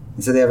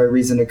 And so they have a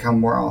reason to come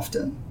more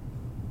often.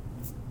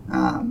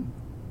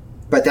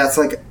 But that's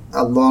like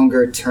a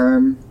longer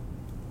term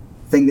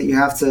thing that you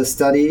have to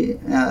study,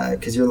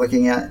 because you're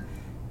looking at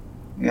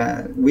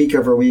week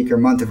over week or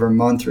month over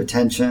month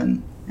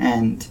retention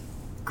and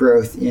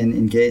growth in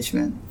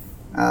engagement,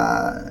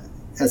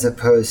 as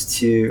opposed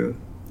to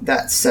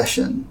that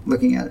session,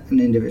 looking at an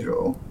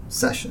individual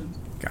session.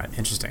 Got it.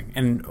 Interesting.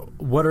 And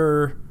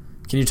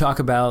can you talk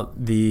about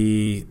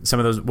what some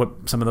of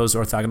those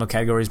orthogonal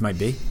categories might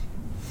be?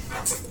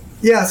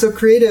 Yeah, so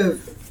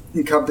creative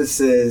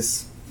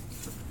encompasses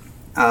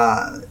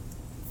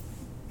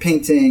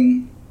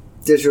painting,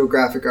 digital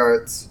graphic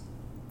arts,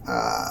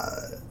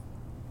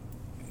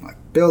 like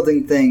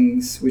building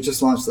things. We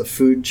just launched a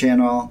food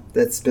channel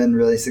that's been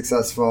really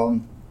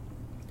successful.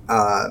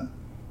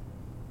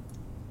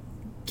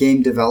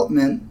 Game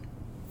development,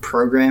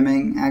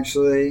 programming,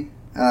 actually,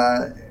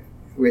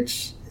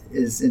 which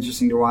is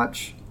interesting to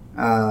watch.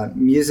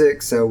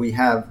 Music, so we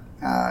have,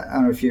 I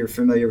don't know if you're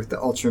familiar with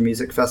the Ultra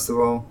Music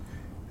Festival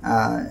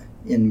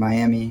in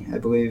Miami, I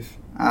believe.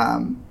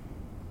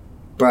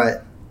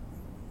 But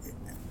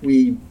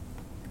we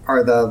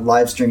are the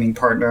live streaming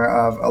partner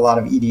of a lot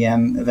of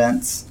EDM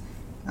events.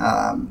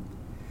 And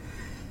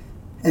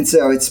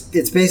so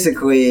it's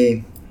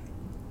basically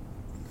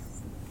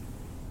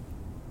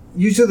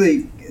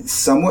usually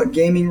somewhat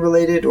gaming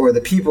related, or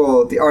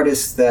the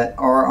artists that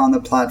are on the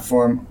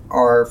platform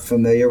are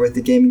familiar with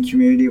the gaming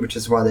community, which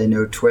is why they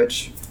know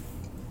Twitch.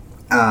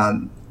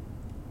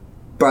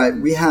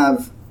 But we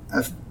have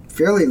a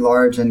fairly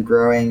large and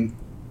growing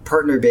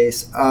partner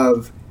base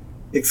of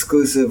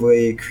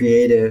exclusively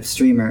creative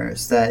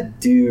streamers that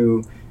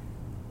do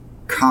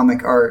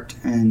comic art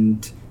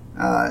and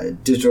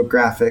digital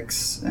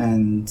graphics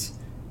and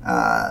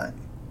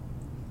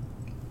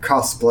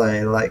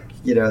cosplay. Like,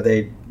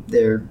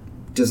 they're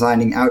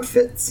designing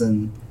outfits,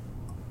 and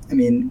I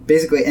mean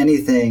basically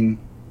anything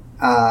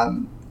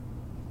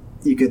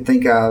you could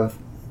think of,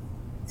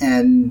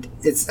 and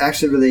it's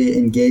actually really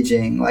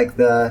engaging. Like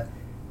the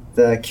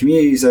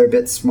communities are a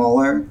bit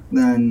smaller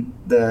than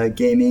the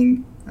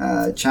gaming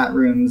chat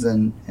rooms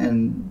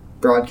and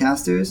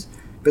broadcasters,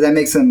 but that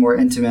makes them more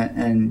intimate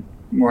and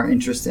more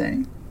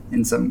interesting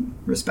in some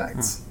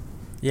respects.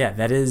 Yeah,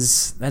 that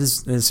is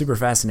super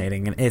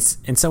fascinating, and it's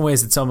in some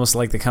ways it's almost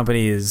like the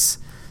company is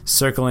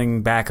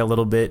circling back a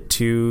little bit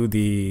to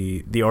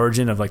the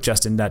origin of like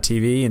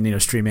Justin.tv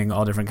and streaming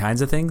all different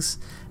kinds of things.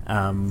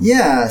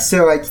 Yeah,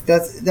 so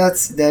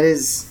that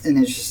is an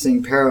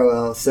interesting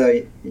parallel.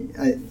 So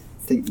I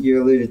think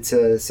you alluded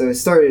to, so it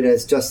started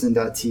as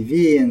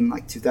Justin.tv in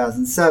like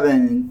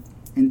 2007.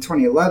 In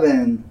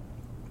 2011,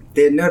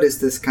 they had noticed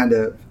this kind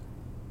of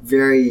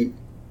very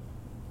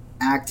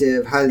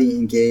active, highly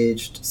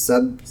engaged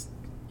sub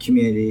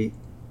community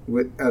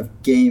of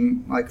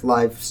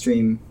live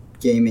stream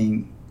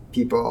gaming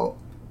people,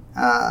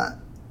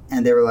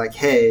 and they were like,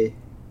 hey,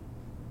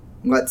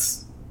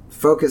 let's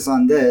focus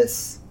on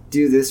this,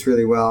 do this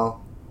really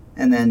well,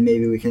 and then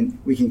maybe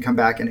we can come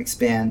back and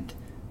expand.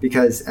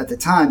 Because at the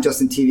time,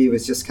 Justin TV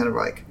was just kind of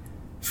like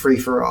free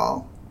for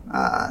all,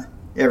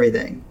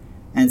 everything.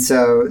 And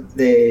so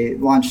they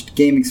launched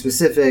gaming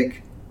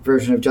specific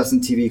version of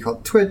Justin TV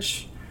called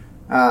Twitch,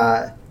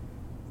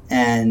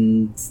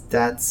 and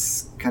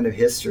that's kind of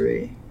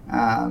history.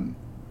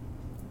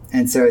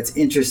 And so it's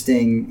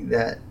interesting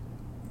that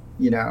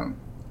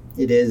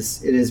it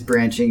is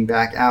branching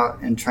back out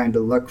and trying to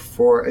look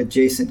for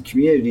adjacent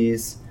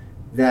communities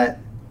that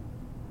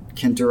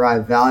can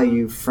derive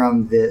value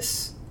from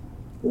this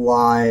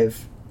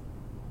live,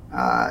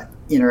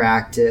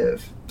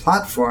 interactive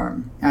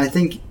platform. And I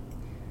think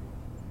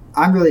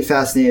I'm really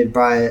fascinated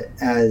by it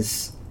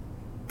as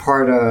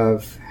part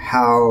of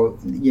how,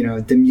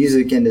 the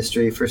music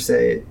industry, per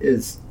se,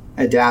 is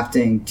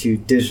adapting to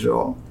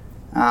digital.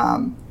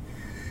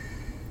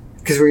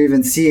 Because we're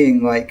even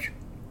seeing like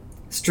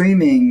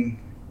streaming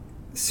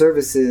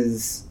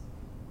services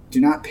do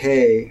not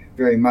pay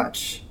very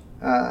much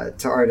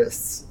to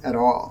artists at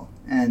all.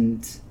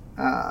 And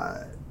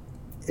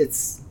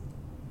it's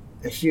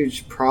a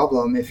huge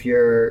problem if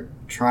you're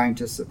trying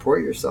to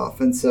support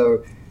yourself. And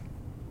so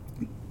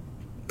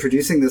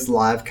producing this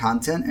live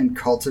content and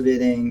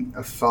cultivating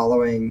a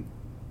following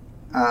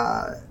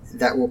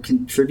that will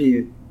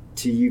contribute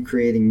to you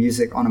creating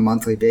music on a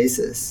monthly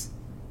basis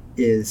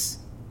is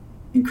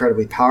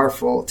incredibly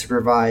powerful to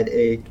provide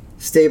a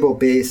stable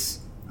base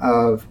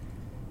of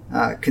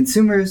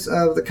consumers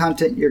of the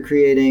content you're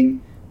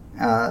creating,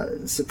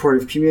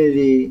 supportive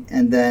community,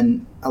 and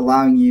then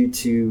allowing you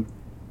to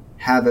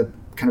have a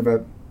kind of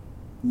a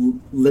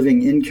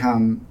living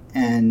income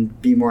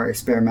and be more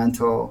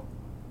experimental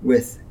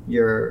with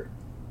your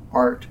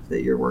art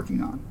that you're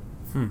working on.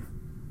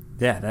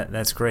 Yeah,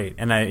 that's great.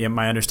 And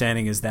my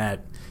understanding is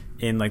that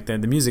in like the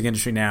music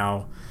industry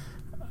now,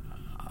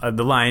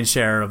 the lion's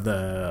share of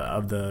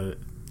the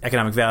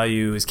economic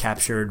value is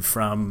captured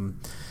from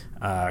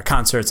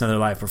concerts and other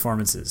live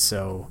performances.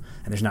 So,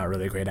 and there's not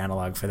really a great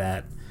analog for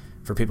that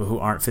for people who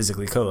aren't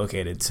physically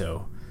co-located.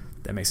 So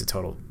that makes a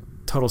total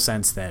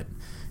sense that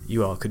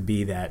you all could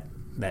be that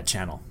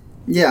channel.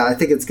 Yeah, I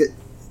think it's good.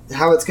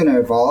 how it's going to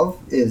evolve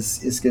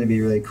is going to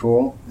be really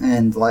cool,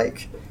 and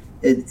like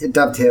it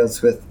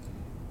dovetails with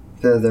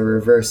the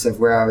reverse of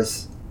where I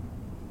was,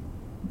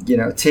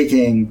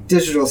 taking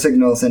digital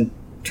signals and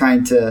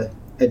trying to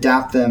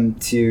adapt them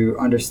to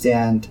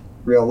understand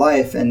real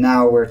life, and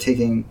now we're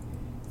taking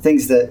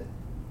things that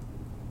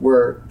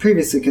were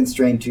previously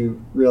constrained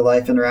to real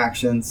life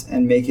interactions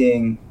and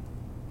making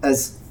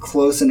as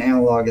close an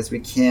analog as we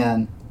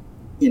can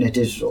in a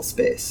digital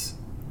space.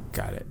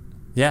 Got it.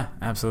 Yeah,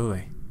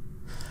 absolutely.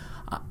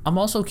 I'm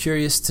also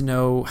curious to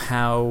know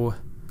how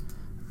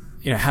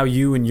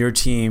you and your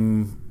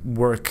team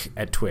work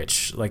at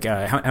Twitch. Like,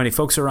 how many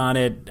folks are on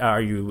it?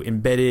 Are you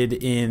embedded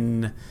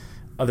in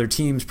other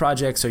teams'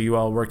 projects? Are you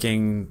all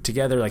working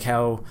together? Like,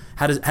 how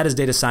does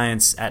data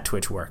science at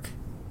Twitch work?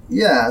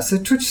 Yeah, so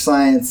Twitch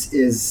Science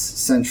is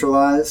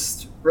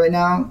centralized right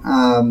now.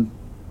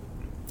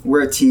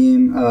 We're a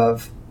team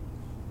of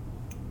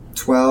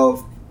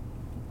 12,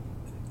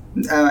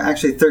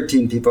 actually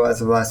 13 people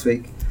as of last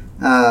week,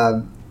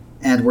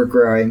 and we're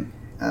growing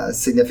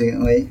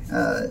significantly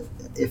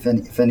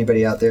if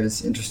anybody out there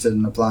is interested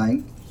in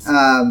applying.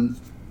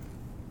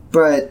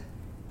 But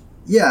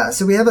yeah,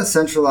 so we have a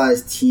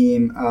centralized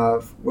team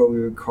of what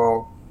we would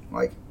call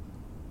like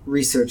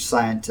research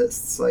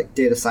scientists, like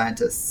data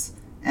scientists.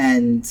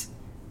 And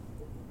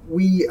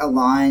we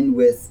align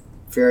with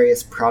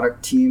various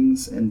product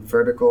teams and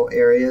vertical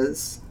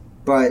areas,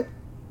 but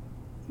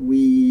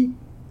we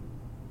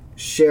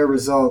share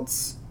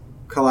results,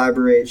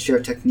 collaborate,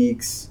 share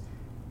techniques.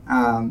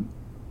 I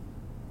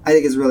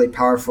think it's really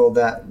powerful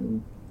that,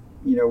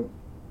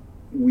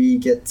 we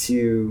get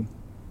to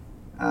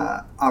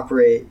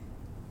operate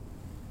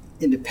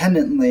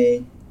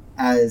independently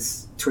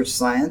as Twitch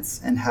Science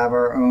and have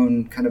our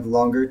own kind of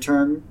longer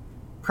term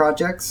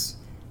projects.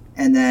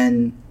 And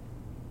then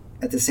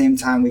at the same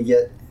time, we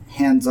get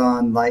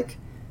hands-on like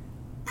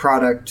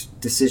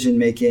product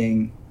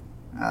decision-making,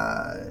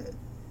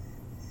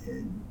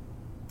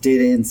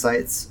 data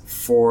insights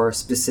for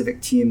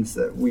specific teams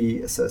that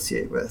we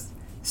associate with.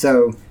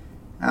 So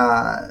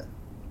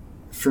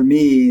for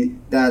me,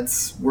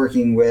 that's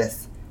working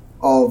with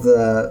all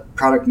the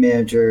product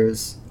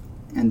managers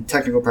and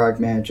technical product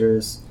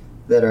managers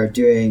that are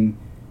doing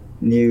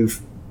new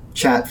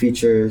chat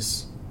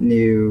features,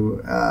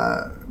 new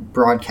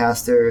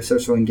broadcaster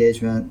social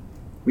engagement.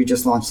 We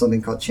just launched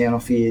something called Channel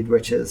Feed,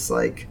 which is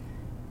like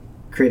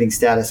creating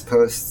status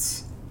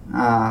posts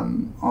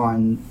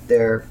on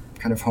their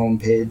kind of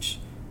homepage,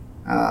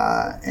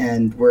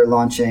 and we're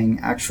launching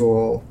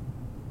actual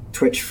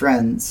Twitch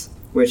Friends,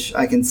 which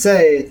I can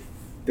say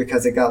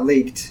because it got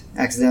leaked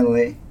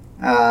accidentally.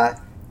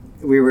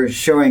 We were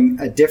showing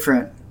a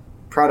different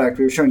product.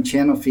 We were showing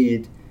Channel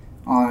Feed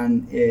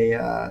on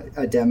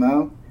a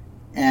demo,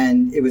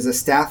 and it was a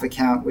staff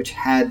account which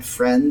had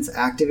Friends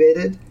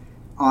activated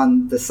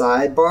on the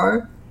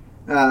sidebar,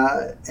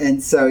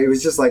 and so it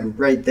was just like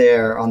right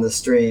there on the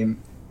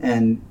stream,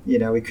 and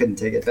we couldn't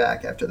take it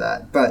back after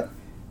that. But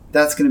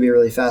that's going to be a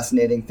really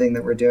fascinating thing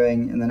that we're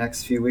doing in the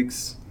next few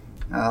weeks,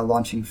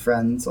 launching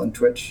Friends on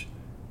Twitch.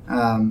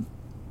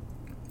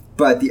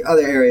 But the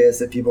other areas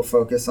that people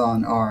focus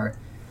on are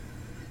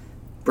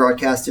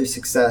broadcaster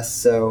success.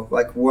 So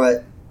like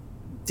what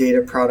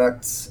data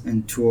products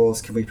and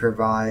tools can we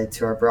provide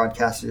to our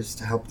broadcasters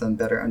to help them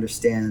better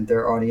understand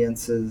their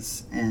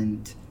audiences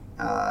and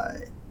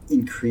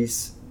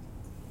increase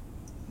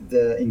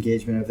the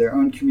engagement of their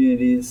own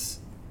communities,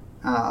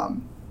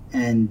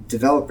 and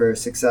developer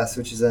success,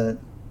 which is a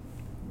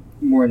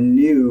more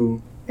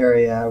new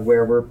area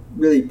where we're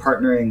really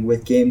partnering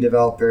with game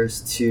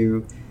developers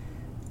to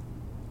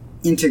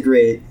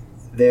integrate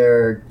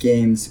their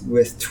games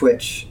with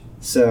Twitch.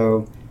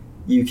 So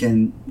you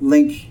can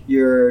link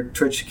your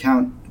Twitch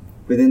account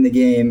within the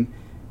game,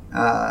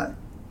 have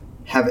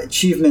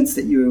achievements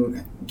that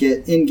you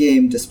get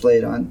in-game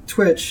displayed on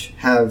Twitch,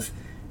 have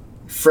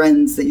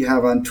friends that you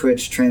have on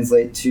Twitch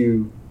translate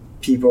to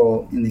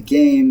people in the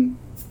game,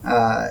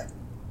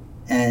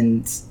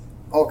 and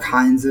all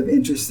kinds of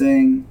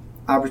interesting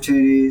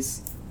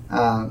opportunities.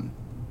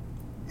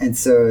 And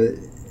so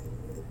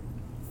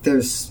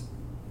there's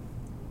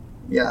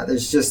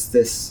just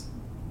this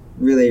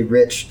really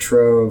rich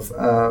trove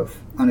of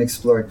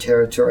unexplored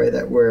territory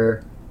that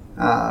we're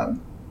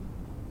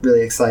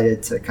really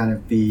excited to kind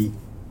of be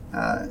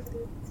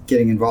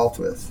getting involved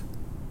with.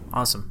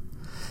 Awesome.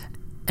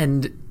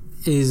 And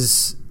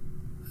is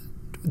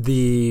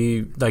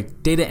the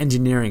data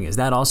engineering, is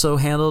that also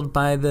handled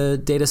by the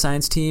data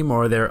science team,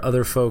 or are there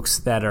other folks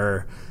that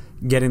are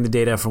getting the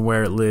data from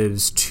where it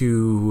lives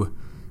to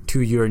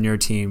you and your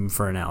team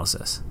for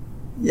analysis?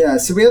 Yeah,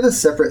 so we have a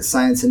separate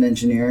science and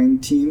engineering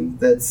team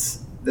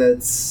that's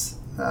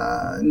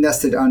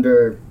nested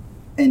under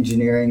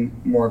engineering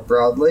more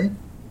broadly.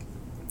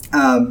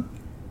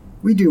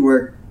 We do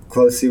work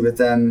closely with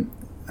them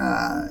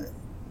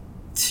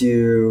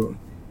to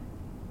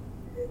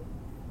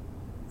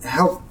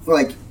help,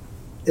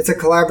 it's a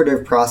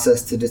collaborative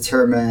process to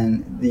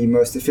determine the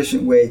most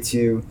efficient way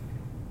to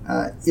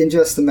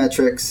ingest the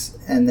metrics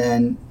and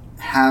then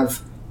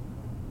have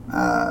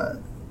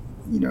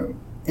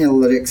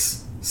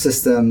analytics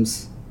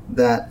systems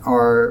that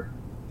are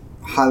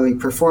highly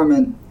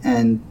performant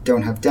and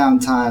don't have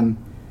downtime.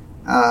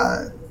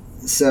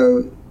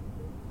 So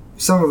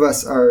some of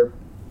us are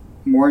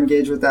more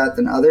engaged with that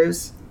than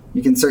others.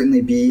 You can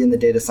certainly be in the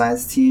data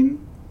science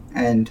team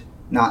and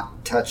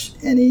not touch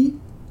any,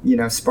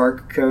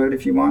 Spark code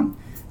if you want.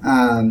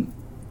 And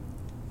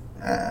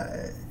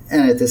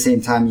at the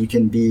same time, you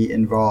can be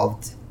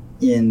involved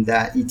in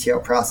that ETL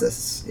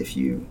process if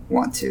you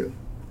want to.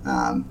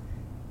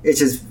 It's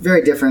just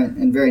very different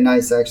and very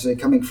nice, actually,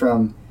 coming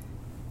from,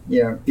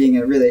 being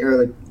a really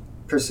early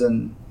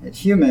person at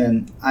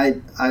Human.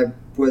 I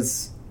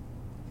was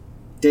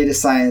data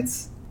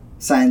science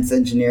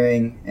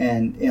engineering,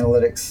 and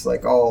analytics,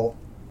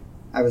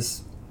 I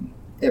was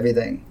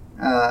everything.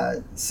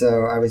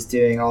 So I was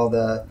doing all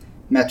the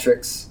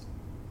metrics,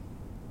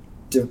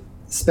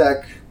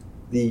 spec,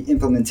 the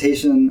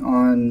implementation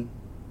on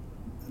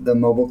the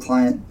mobile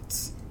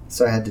clients.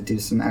 So I had to do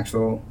some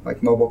actual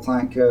mobile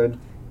client code,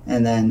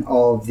 and then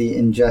all of the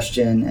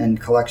ingestion and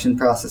collection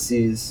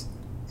processes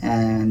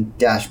and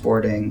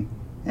dashboarding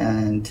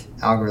and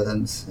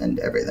algorithms and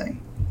everything.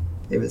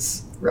 It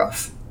was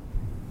rough.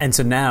 And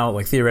so now,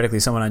 theoretically,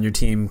 someone on your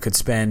team could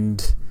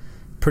spend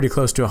pretty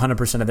close to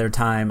 100% of their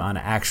time on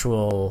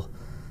actual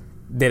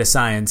data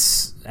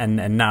science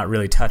and not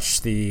really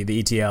touch the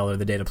ETL or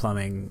the data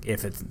plumbing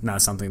if it's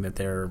not something that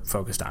they're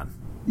focused on.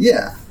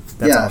 Yeah.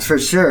 That's awesome. For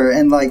sure.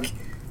 And I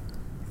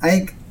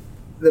think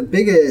the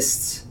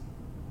biggest,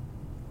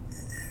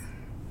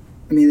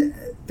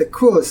 the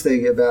coolest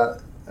thing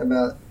about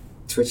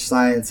Twitch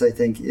Science, I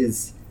think,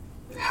 is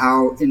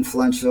how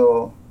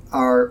influential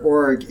our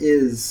org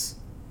is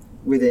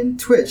within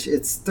Twitch.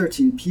 It's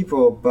 13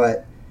 people,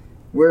 but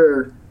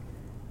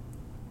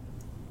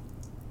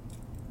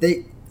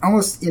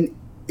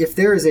if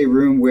there is a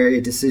room where a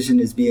decision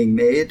is being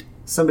made,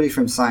 somebody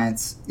from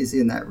science is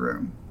in that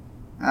room.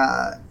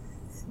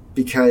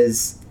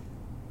 Because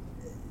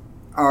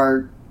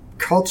our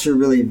culture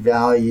really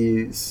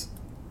values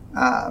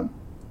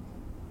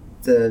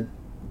the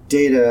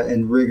data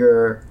and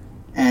rigor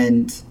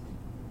and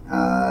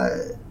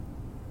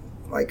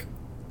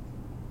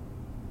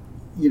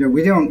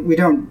we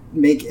don't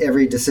make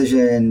every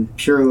decision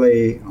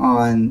purely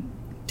on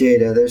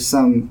data. There's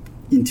some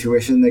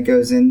intuition that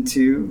goes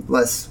into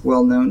less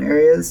well-known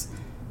areas,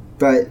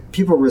 but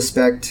people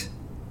respect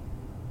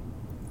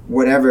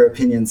whatever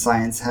opinion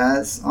science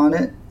has on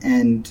it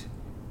and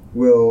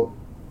will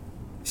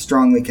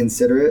strongly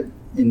consider it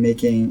in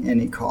making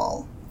any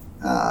call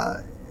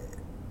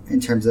in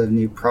terms of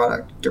new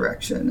product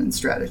direction and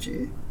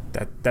strategy.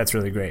 That's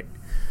really great.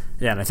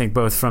 Yeah, and I think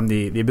both from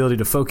the ability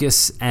to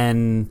focus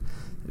and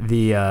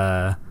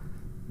the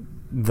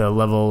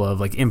level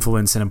of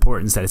influence and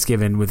importance that it's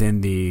given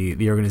within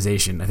the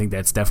organization, I think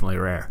that's definitely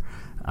rare.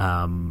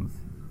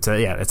 So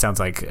yeah, that sounds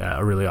like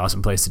a really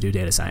awesome place to do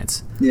data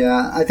science.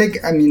 Yeah,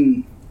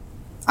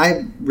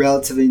 I'm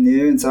relatively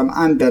new, and so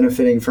I'm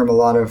benefiting from a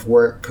lot of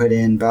work put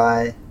in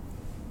by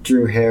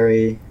Drew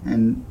Harry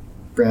and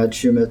Brad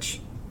Shumich,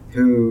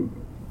 who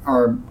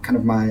are kind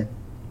of my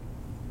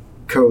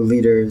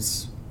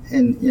co-leaders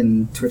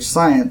in Twitch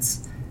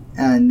Science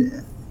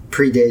and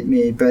predate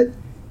me. But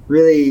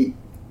really,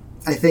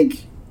 I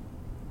think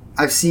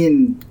I've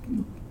seen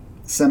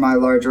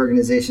semi-large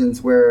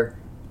organizations where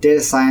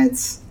data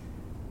science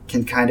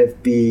can kind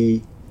of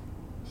be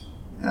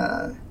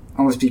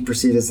almost be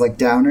perceived as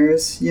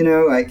downers,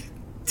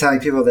 telling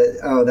people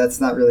that, that's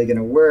not really going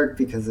to work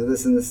because of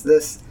this and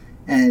this.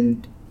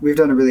 And we've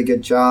done a really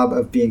good job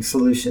of being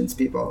solutions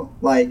people.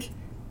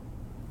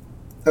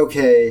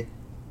 Okay,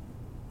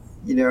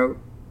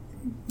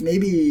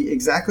 maybe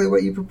exactly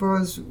what you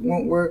propose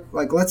won't work.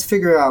 Let's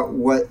figure out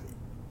what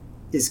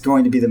is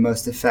going to be the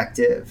most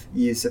effective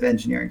use of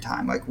engineering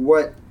time.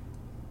 What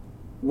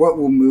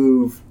will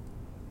move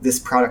this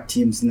product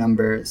team's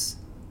numbers,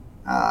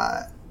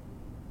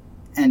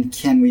 and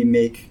can we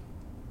make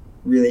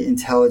really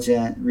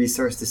intelligent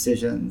resource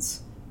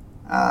decisions,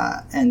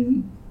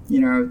 and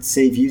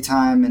save you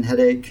time and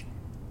headache,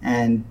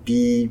 and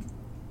be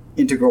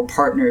integral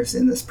partners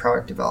in this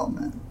product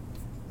development.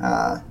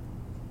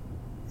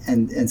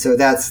 And so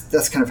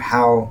that's kind of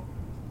how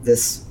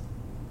this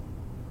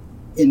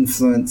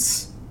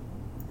influence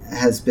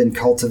has been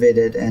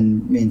cultivated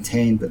and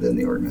maintained within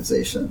the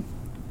organization.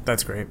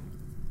 That's great.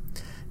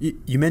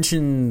 You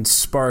mentioned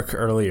Spark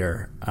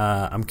earlier.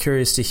 I'm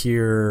curious to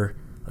hear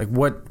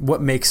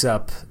what makes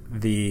up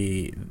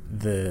the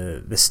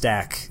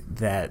stack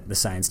that the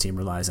science team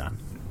relies on.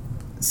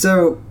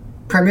 So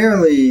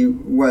primarily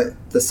what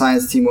the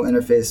science team will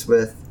interface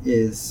with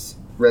is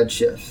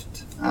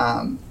Redshift.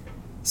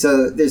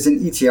 So there's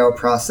an ETL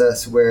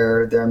process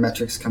where there are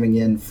metrics coming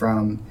in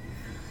from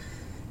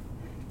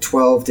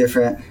 12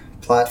 different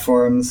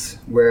platforms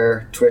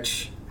where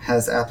Twitch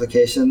has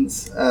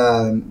applications.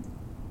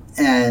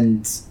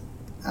 And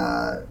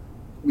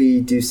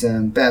we do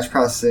some batch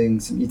processing,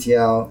 some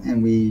ETL,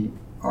 and we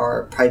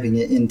are piping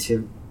it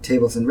into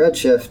tables in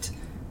Redshift.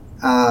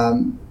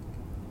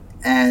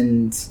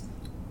 And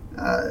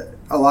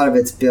a lot of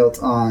it's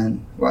built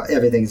on, well,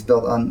 everything's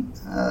built on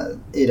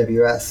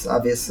AWS,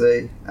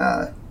 obviously,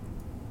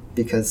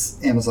 because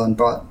Amazon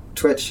bought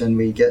Twitch, and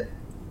we get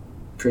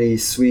pretty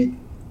sweet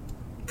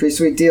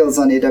deals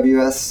on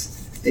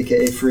AWS,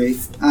 aka free.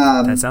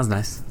 That sounds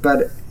nice.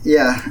 But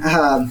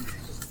yeah,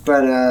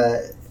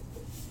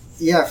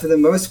 yeah, for the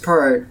most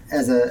part,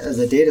 as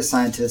a data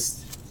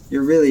scientist,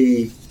 you're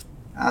really,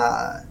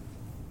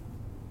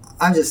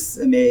 I'm just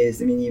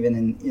amazed. I mean,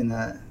 even in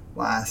the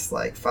last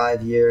like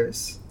 5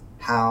 years,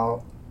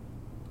 how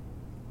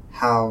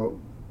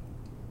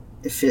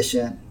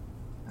efficient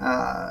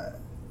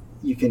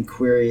you can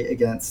query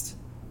against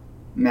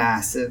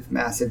massive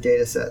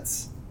data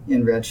sets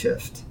in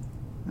Redshift.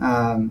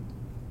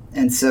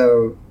 And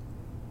so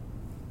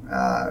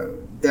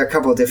there are a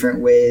couple of different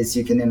ways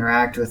you can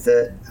interact with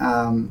it.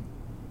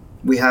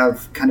 We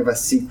have kind of a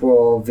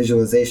SQL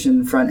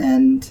visualization front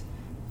end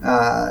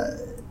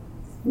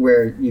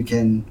where you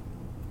can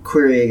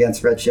query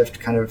against Redshift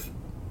kind of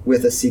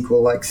with a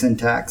SQL-like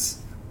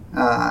syntax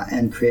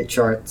and create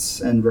charts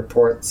and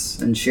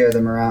reports and share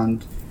them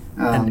around.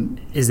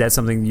 And is that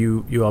something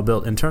you all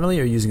built internally,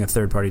 or using a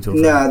third-party tool?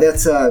 No,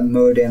 that's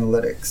Mode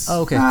Analytics.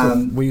 Oh, okay,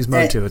 cool. We use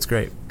Mode too. It's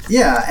great.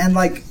 Yeah, and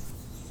like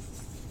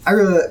I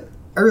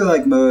really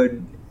like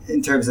Mode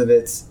in terms of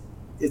it's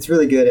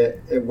really good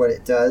at what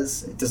it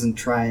does. It doesn't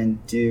try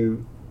and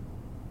do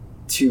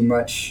too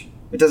much.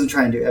 It doesn't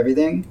try and do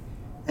everything.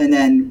 And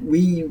then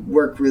we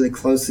work really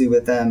closely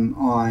with them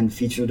on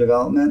feature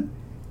development,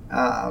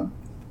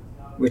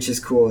 which is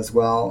cool as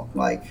well.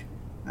 Like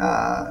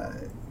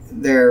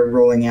they're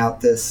rolling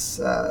out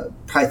this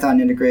Python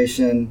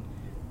integration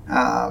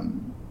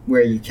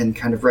where you can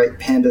kind of write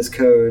pandas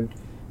code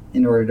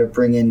in order to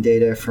bring in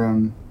data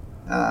from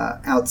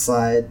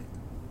outside,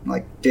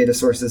 like data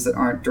sources that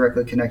aren't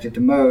directly connected to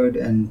Mode,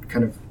 and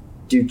kind of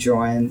do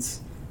joins.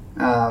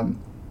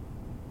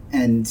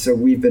 And so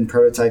we've been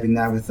prototyping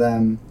that with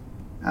them.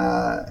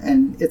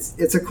 And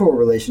it's a cool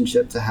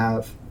relationship to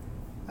have.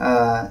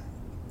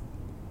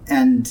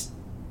 And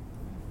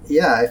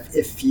yeah,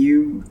 if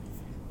you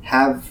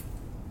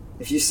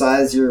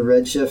size your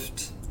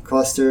Redshift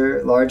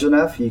cluster large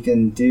enough, you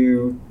can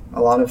do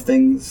a lot of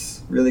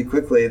things really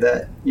quickly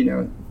that,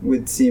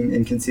 would seem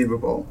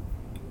inconceivable,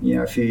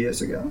 a few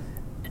years ago.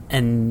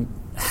 And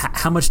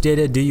how much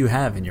data do you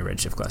have in your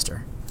Redshift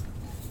cluster?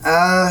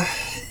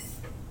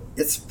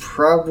 It's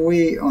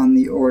probably on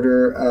the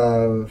order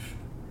of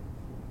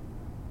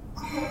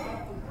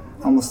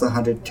almost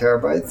 100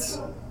 terabytes.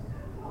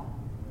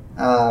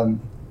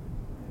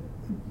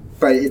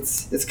 But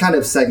it's kind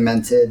of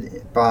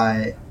segmented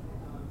by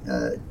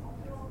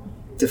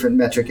different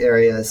metric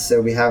areas. So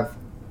we have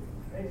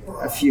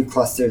a few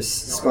clusters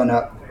spun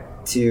up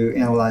to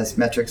analyze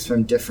metrics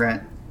from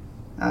different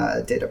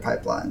data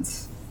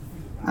pipelines.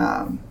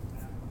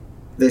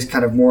 There's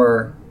kind of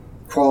more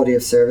quality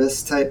of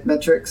service type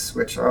metrics,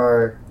 which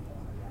are,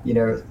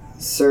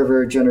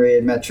 server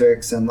generated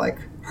metrics and like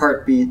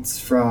heartbeats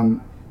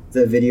from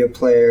the video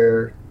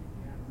player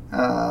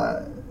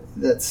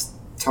that's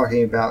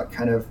talking about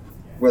kind of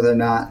whether or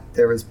not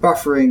there was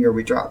buffering or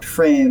we dropped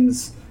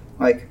frames.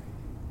 Like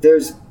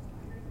there's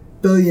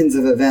billions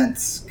of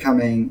events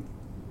coming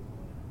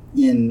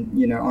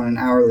in, on an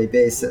hourly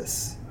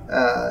basis.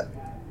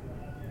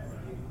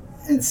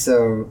 And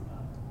so,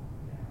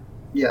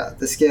 yeah,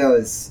 the scale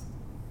is,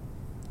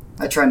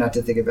 I try not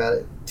to think about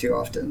it too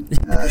often.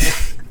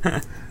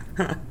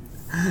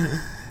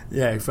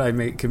 Yeah, it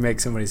probably could make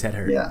somebody's head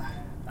hurt.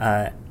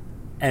 Yeah.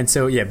 And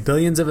so, yeah,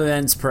 billions of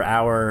events per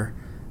hour.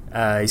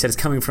 You said it's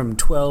coming from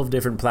 12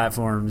 different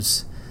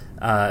platforms,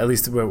 at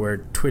least where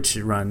Twitch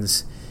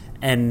runs.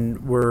 And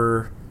to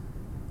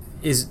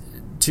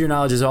your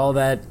knowledge, is all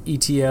that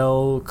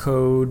ETL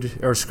code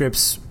or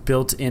scripts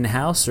built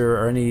in-house, or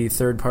are any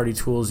third-party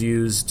tools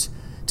used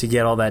to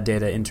get all that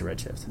data into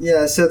Redshift?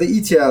 Yeah, so the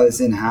ETL is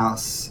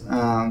in-house.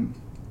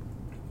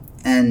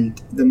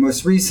 And the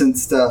most recent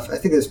stuff, I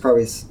think there's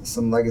probably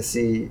some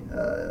legacy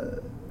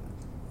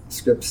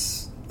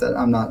scripts that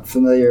I'm not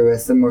familiar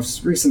with. The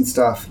most recent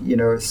stuff,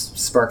 is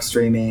Spark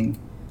Streaming.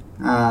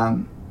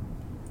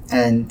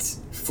 And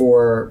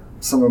for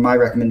some of my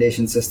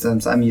recommendation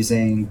systems, I'm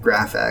using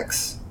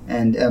GraphX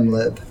and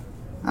mlib.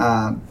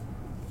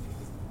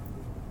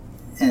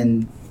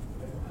 And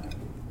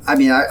I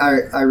mean,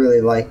 I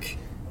really like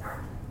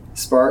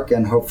Spark,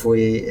 and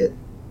hopefully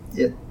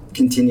it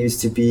continues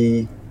to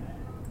be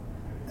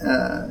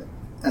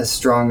as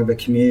strong of a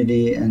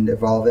community and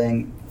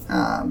evolving.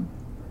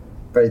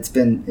 But it's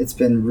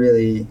been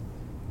really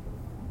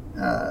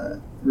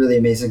really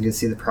amazing to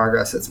see the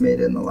progress it's made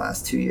in the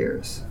last 2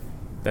 years.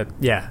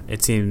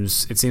 It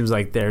seems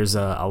like there's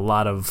a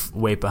lot of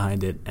weight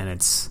behind it, and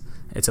it's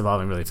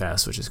evolving really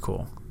fast, which is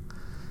cool.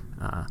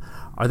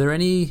 Are there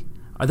any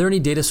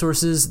data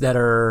sources that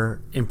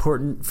are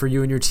important for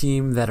you and your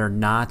team that are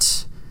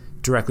not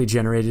directly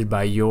generated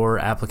by your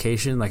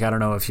application? Like, I don't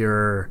know if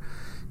you're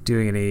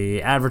doing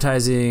any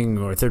advertising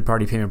or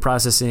third-party payment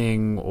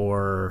processing,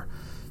 or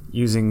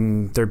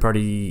using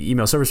third-party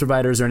email service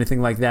providers or anything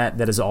like that,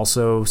 that is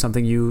also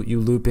something you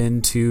loop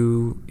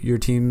into your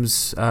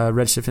team's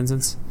Redshift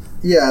instance?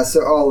 Yeah,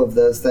 so all of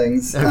those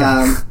things.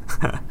 Okay.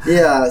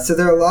 Yeah, so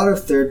there are a lot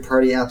of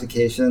third-party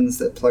applications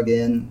that plug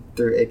in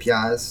through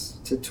APIs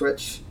to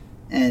Twitch,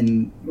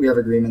 and we have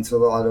agreements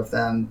with a lot of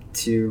them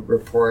to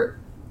report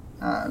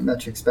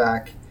metrics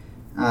back.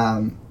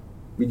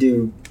 We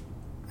do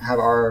have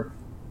our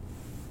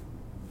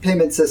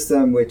payment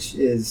system, which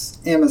is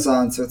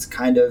Amazon, so it's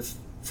kind of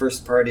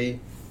first party.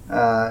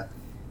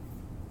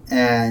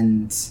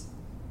 And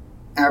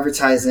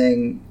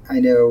advertising, I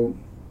know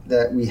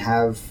that we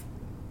have,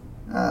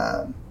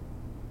 I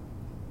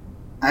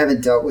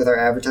haven't dealt with our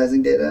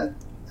advertising data,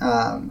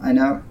 I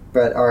know,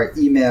 but our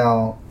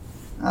email,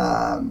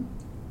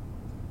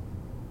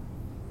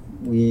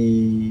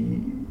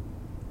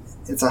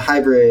 it's a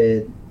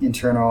hybrid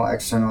internal,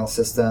 external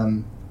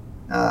system,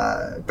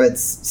 but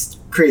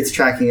creates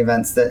tracking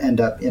events that end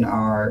up in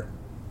our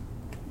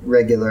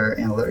regular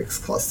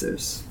analytics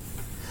clusters.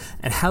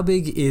 And how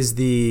big is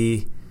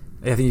I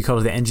think you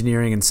called it the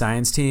engineering and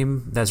science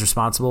team that's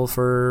responsible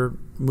for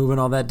moving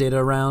all that data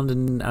around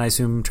and I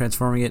assume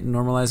transforming it and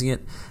normalizing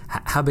it?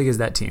 How big is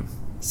that team?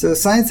 So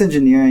science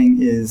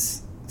engineering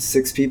is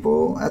 6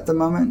 people at the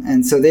moment.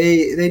 And so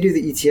they do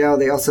the ETL.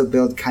 They also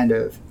build kind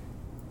of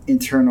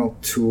internal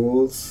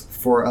tools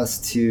for us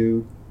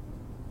to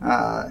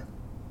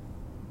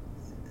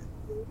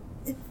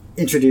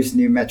introduce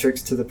new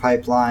metrics to the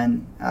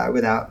pipeline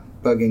without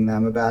bugging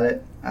them about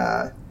it.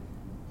 I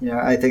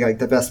think like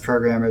the best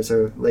programmers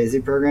are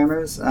lazy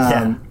programmers.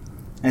 And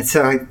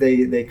so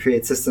they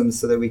create systems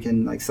so that we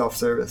can like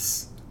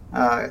self-service,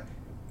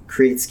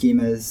 create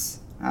schemas,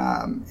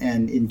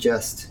 and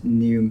ingest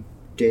new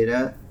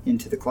data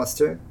into the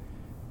cluster.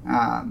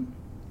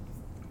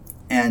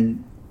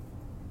 And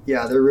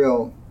yeah, they're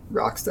real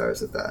rock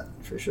stars at that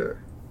for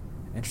sure.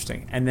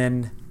 Interesting. And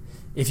then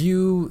if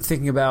you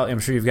thinking about, I'm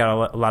sure you've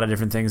got a lot of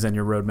different things on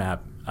your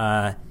roadmap.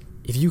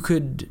 If you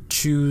could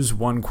choose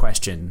one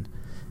question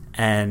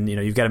and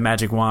you've got a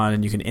magic wand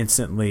and you can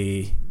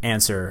instantly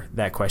answer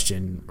that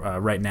question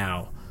right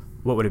now,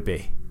 what would it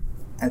be?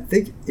 I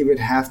think it would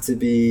have to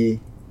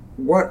be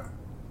what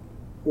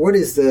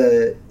is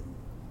the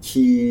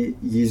key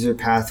user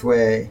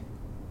pathway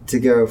to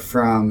go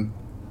from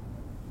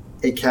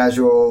a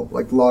casual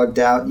like logged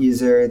out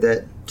user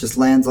that just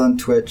lands on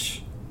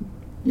Twitch,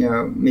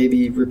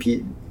 maybe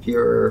repeat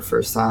viewer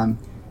first time,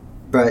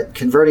 but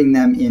converting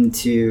them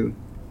into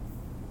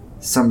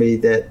somebody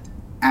that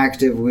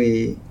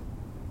actively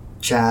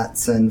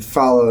chats and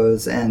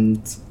follows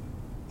and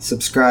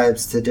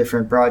subscribes to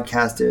different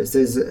broadcasters.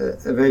 There's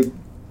a very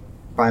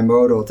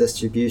bimodal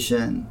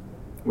distribution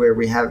where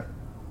we have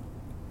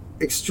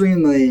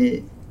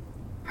extremely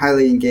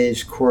highly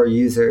engaged core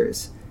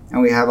users,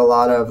 and we have a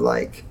lot of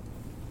like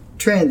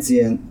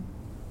transient,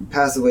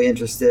 passively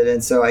interested,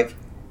 and so like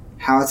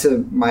how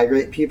to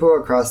migrate people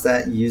across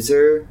that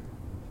user,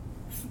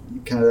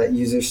 kind of that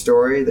user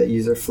story, that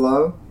user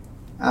flow.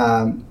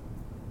 I'm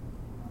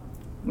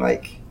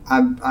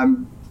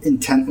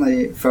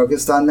intently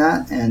focused on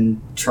that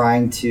and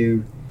trying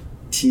to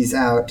tease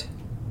out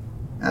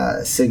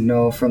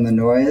signal from the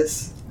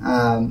noise,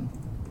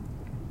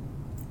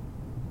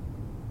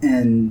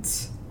 and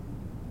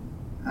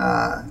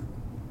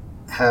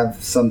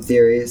have some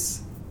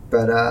theories,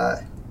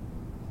 but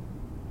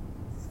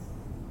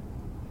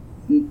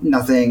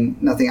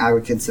nothing I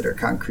would consider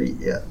concrete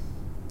yet.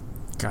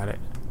 Got it.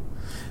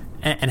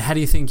 And how do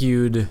you think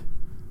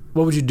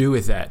what would you do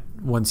with that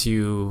once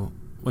you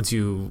let's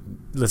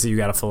say you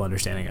got a full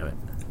understanding of it?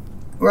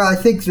 Well, I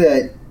think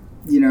that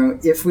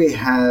if we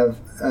have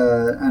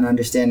an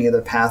understanding of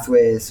the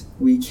pathways,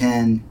 we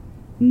can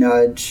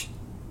nudge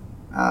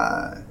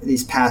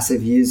these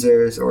passive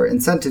users or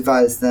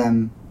incentivize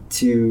them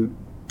to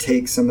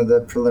take some of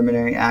the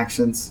preliminary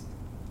actions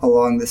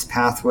along this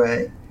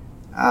pathway.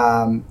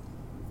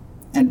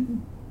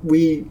 And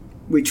we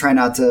try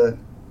not to,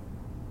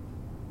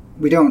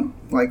 we don't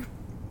like,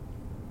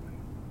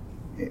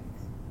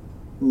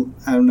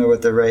 I don't know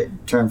what the right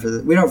term for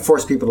this, we don't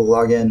force people to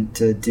log in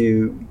to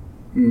do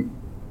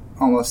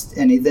almost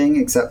anything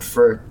except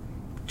for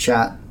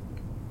chat,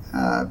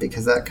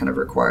 because that kind of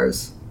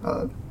requires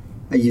a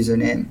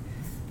username.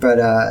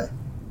 But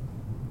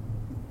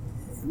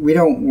we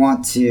don't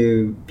want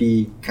to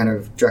be kind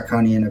of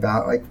draconian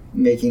about like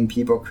making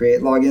people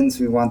create logins.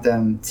 We want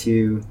them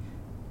to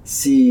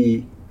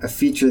see a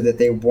feature that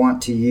they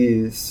want to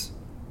use,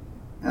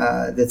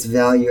 that's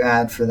value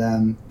add for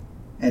them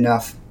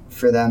enough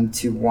for them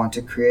to want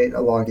to create a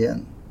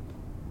login,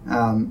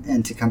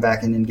 and to come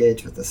back and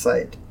engage with the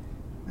site.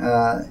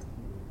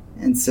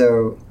 And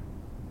so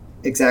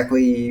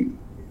exactly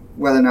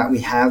whether or not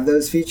we have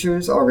those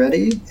features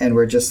already and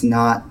we're just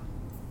not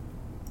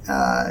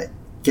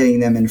getting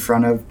them in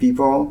front of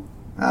people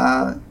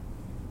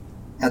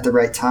at the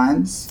right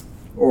times,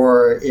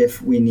 or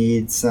if we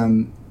need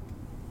some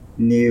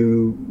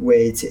new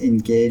way to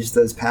engage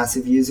those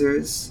passive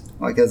users,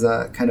 like as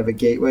a kind of a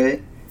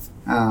gateway.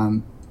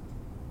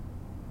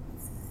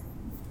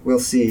 we'll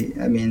see.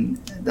 I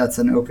mean, that's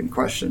an open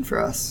question for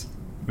us.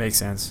 Makes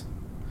sense.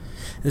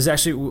 There's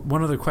actually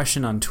one other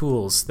question on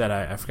tools that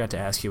I forgot to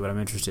ask you, but I'm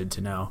interested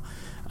to know.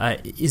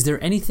 Is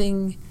there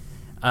anything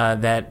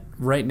that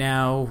right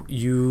now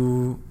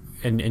you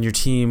and your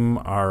team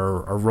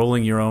are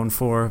rolling your own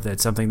for,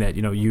 that's something that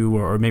you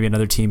or maybe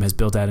another team has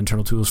built out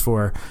internal tools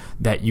for,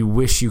 that you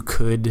wish you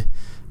could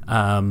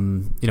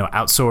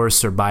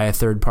outsource or buy a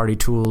third-party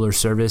tool or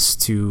service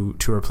to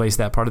replace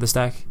that part of the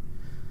stack?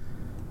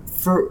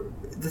 For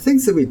the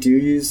things that we do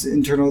use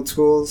internal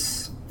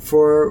tools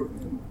for,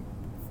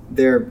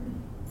 they're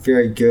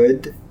very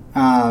good.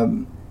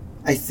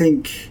 I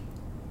think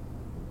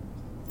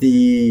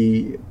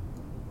the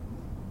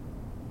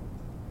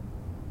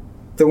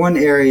one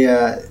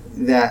area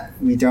that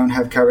we don't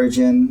have coverage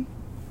in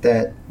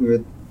that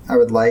I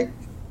would like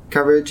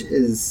coverage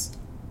is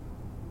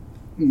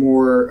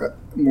more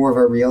of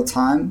a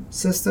real-time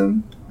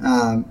system,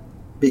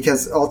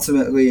 because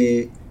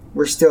ultimately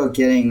we're still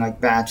getting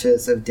like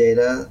batches of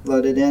data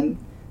loaded in,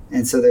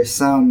 and so there's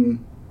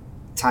some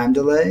time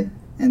delay.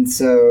 And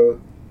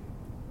so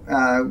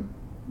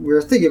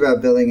we're thinking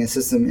about building a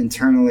system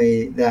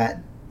internally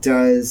that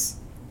does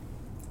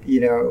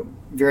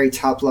very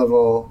top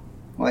level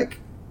like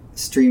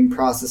stream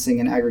processing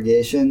and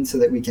aggregation so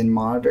that we can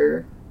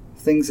monitor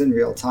things in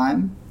real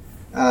time.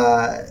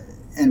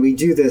 And we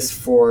do this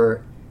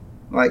for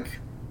like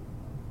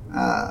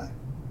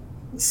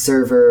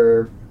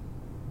server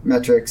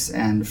metrics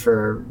and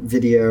for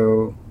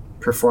video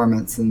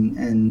performance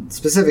and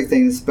specific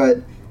things, but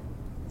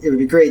it would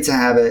be great to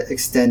have it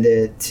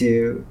extended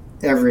to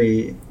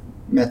every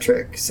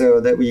metric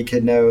so that we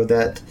could know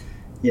that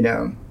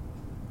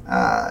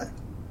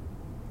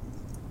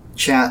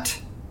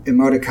chat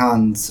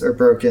emoticons are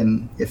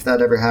broken if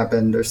that ever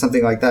happened or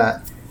something like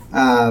that.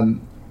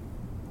 And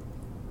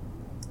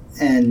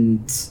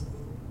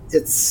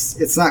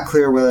it's not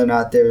clear whether or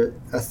not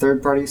a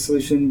third-party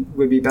solution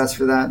would be best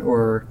for that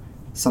or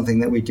something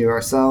that we do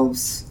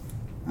ourselves.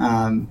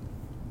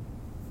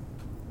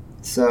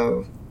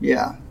 So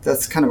yeah,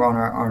 that's kind of on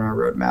our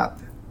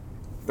roadmap,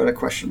 but a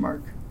question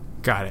mark.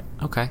 Got it.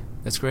 Okay,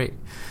 that's great.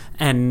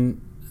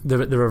 And the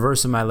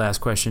reverse of my last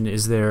question,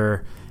 is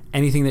there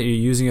anything that you're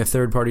using a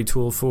third-party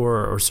tool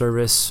for or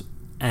service,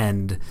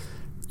 and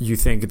you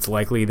think it's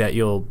likely that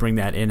you'll bring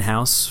that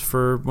in-house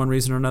for one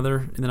reason or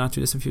another in the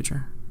not-too-distant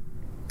future?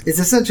 It's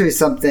essentially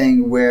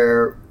something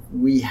where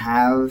we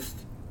have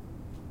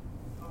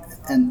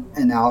an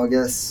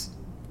analogous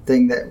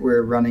thing that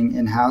we're running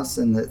in-house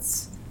and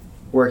that's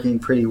working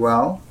pretty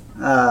well.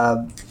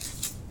 And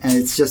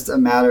it's just a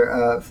matter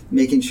of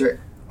making sure,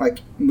 like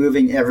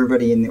moving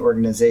everybody in the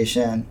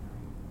organization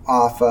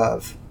off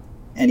of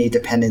any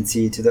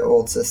dependency to the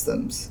old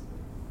systems,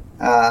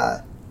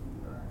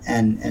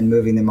 and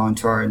moving them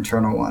onto our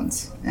internal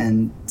ones.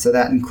 And so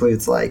that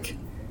includes like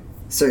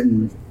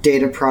certain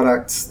data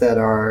products that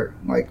are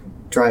like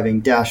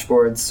driving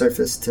dashboards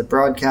surfaced to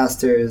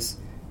broadcasters,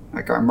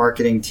 like our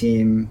marketing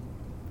team,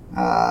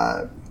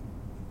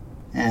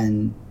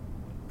 and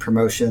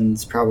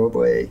promotions,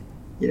 probably,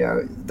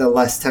 the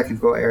less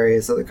technical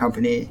areas of the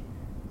company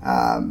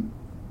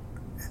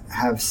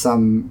have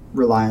some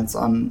reliance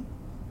on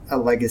a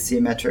legacy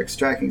metrics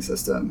tracking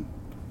system.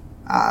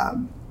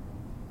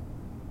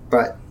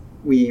 But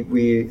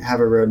we have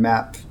a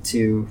roadmap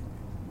to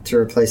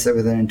replace it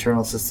with an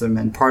internal system,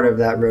 and part of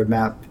that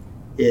roadmap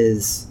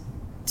is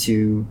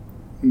to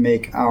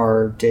make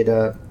our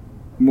data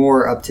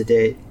more up to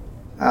date,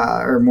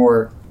 or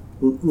more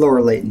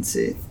lower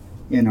latency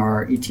in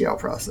our ETL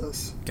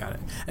process. Got it.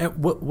 And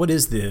what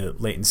is the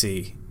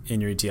latency in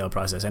your ETL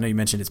process? I know you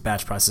mentioned it's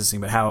batch processing,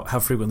 but how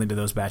frequently do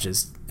those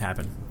batches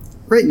happen?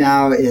 Right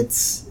now,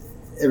 it's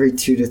every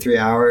 2 to 3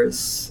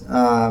 hours,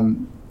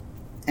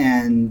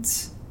 and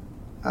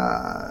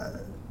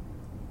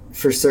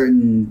for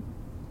certain,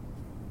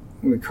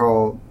 we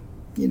call,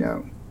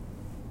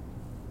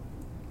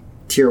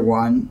 tier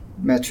 1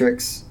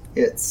 metrics,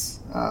 it's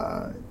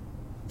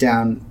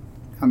down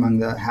among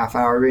the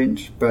half-hour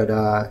range, but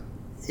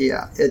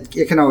yeah,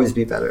 it can always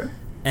be better.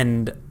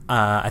 And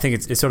I think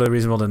it's sort of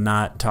reasonable to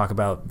not talk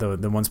about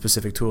the one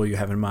specific tool you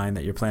have in mind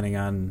that you're planning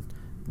on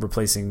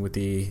replacing with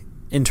the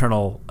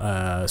internal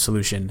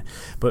solution,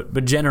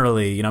 but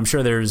generally, I'm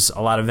sure there's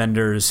a lot of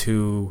vendors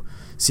who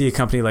see a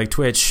company like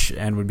Twitch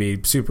and would be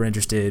super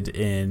interested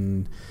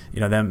in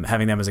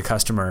having them as a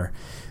customer.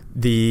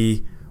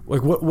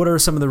 What are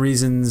some of the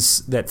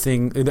reasons I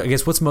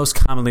guess what's most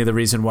commonly the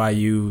reason why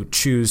you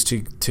choose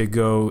to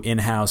go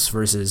in-house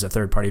versus a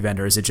third-party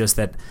vendor? Is it just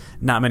that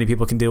not many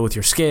people can deal with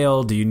your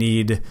scale? Do you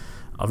need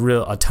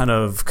a ton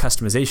of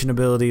customization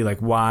ability? Like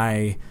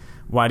why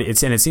and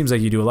it seems like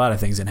you do a lot of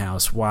things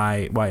in-house.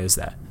 Why is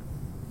that?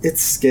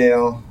 It's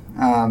scale.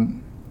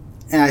 And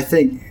I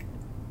think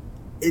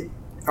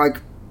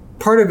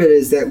part of it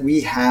is that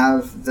we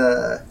have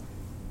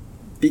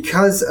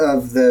because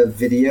of the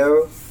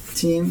video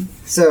team.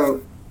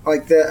 So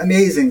the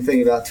amazing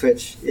thing about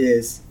Twitch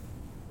is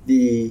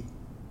the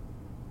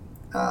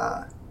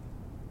amount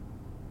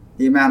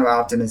of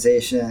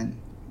optimization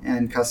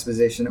and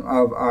customization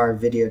of our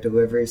video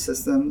delivery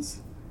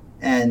systems.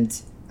 And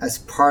as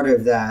part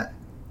of that,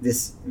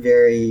 this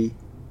very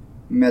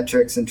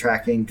metrics and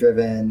tracking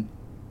driven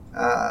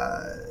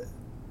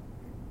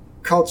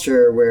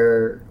culture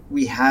where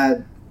we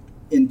had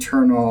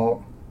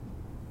internal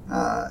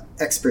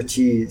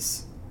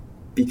expertise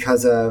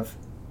because of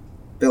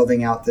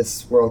building out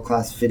this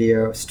world-class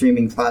video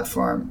streaming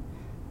platform.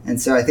 And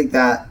so I think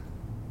that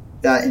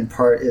in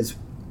part is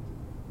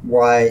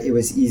why it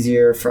was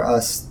easier for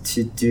us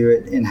to do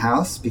it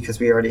in-house, because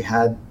we already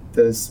had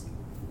those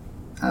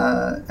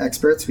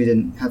experts. We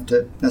didn't have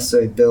to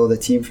necessarily build a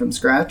team from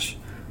scratch.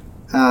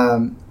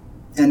 And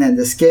then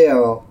the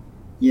scale,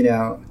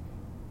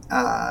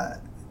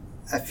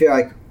 I feel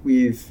like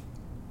we've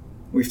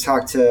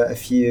talked to a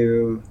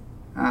few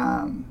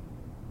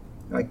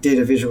like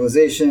data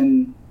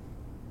visualization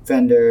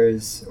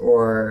vendors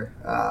or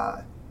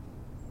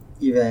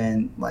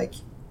even like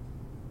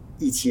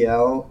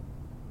ETL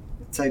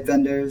type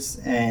vendors,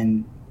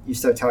 and you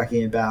start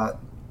talking about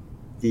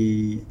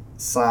the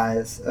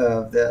size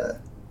of the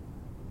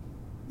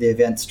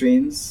event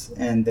streams,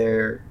 and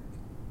they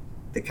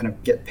kind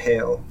of get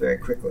pale very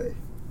quickly.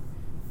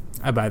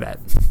 I buy that.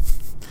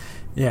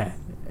 Yeah,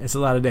 it's a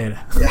lot of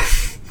data. Yeah.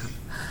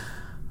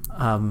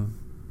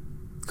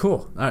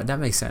 Cool. All right, that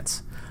makes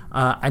sense.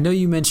 I know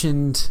you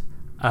mentioned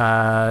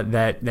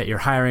that you're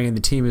hiring and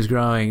the team is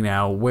growing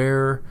now.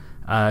 Where,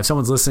 if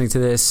someone's listening to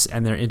this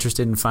and they're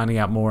interested in finding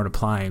out more and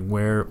applying,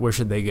 where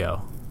should they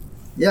go?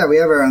 Yeah, we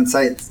have our own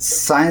site,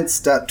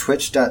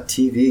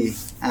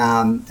 science.twitch.tv,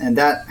 and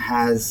that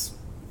has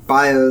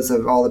bios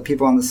of all the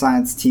people on the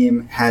science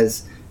team.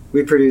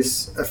 We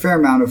produce a fair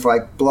amount of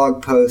like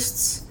blog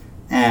posts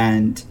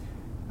and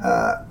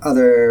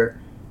other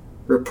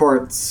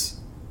reports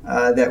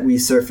that we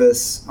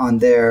surface on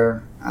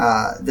there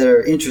that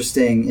are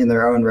interesting in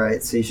their own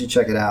right, so you should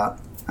check it out.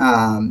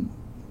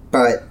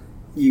 But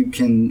you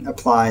can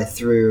apply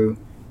through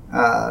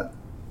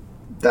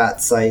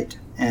that site,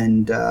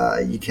 and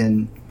you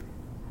can.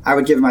 I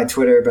would give my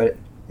Twitter, but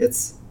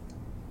it's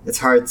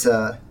hard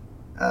to.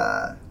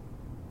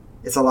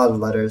 It's a lot of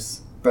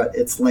letters, but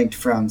it's linked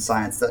from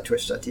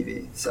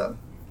science.twitch.tv, so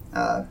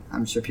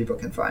I'm sure people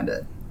can find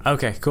it.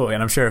 Okay, cool.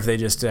 And I'm sure if they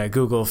just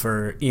Google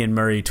for Ian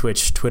Murray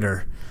Twitch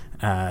Twitter,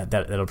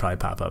 that'll probably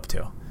pop up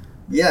too.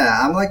 Yeah,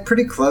 I'm like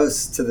pretty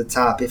close to the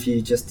top. If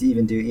you just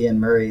even do Ian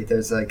Murray,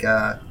 there's like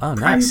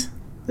nice.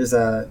 There's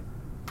a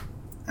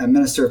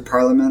minister of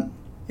parliament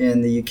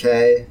in the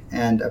UK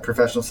and a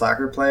professional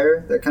soccer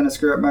player that kind of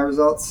screw up my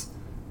results.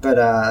 But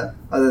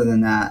other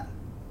than that,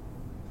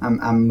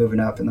 I'm moving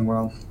up in the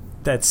world.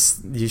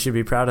 You should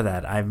be proud of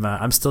that.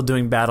 I'm still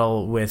doing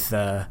battle with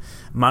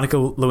Monica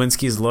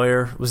Lewinsky's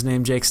lawyer was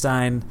named Jake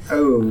Stein.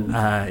 Oh,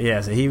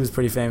 yeah, so he was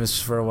pretty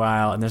famous for a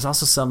while. And there's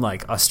also some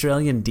like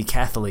Australian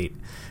decathlete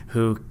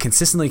who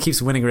consistently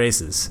keeps winning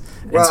races.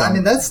 Well,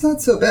 so that's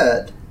not so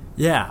bad.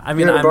 Yeah, I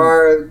mean, you're at a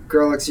bar, a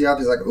girl looks you up,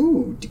 he's like,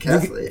 "Ooh,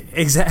 decathlete."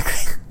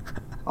 Exactly.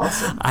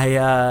 Awesome.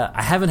 I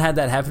haven't had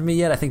that happen to me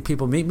yet. I think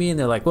people meet me and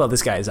they're like, "Well,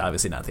 this guy is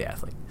obviously not the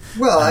athlete."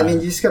 Well, I mean,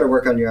 you just got to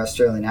work on your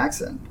Australian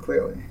accent,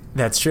 clearly.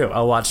 That's true.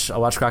 I'll watch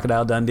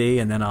Crocodile Dundee,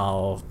 and then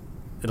it'll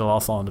all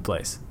fall into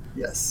place.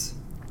 Yes,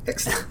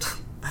 excellent.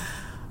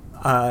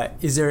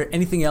 Is there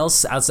anything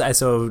else outside?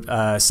 So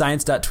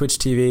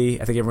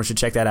science.twitch.tv, I think everyone should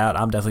check that out.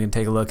 I'm definitely going to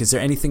take a look. Is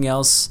there anything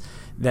else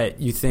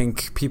that you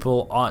think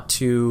people ought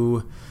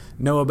to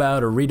know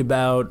about or read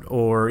about,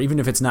 or even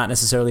if it's not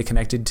necessarily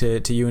connected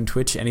to you and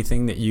Twitch,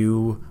 anything that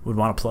you would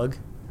want to plug?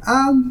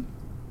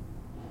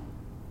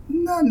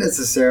 Not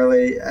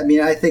necessarily. I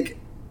mean, I think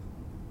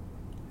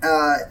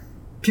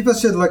people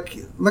should look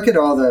at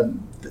all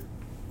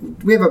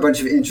we have a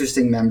bunch of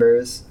interesting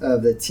members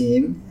of the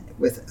team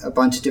with a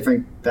bunch of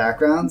different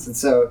backgrounds, and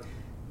so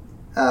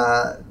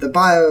the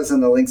bios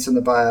and the links from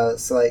the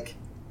bios, like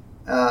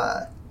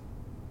I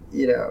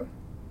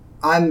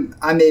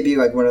may be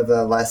like one of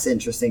the less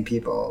interesting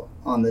people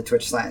on the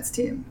Twitch Science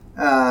team,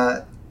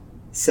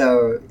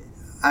 so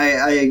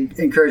I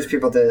encourage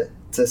people to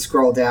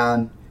scroll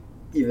down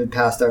even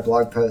past our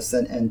blog posts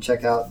and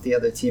check out the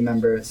other team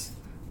members,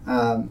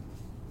 and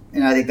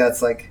I think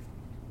that's like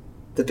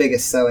the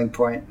biggest selling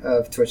point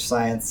of Twitch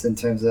Science in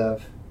terms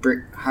of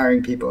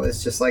hiring people,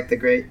 is just like the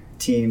great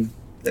team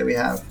that we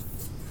have.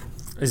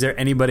 Is there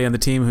anybody on the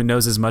team who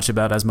knows as much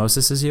about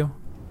osmosis as you?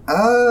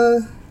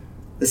 The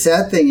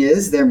sad thing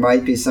is there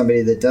might be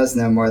somebody that does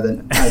know more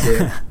than I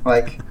do.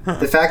 Like,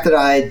 the fact that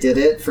I did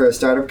it for a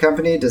startup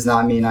company does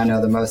not mean I know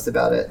the most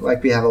about it.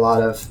 Like, we have a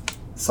lot of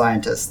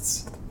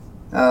scientists.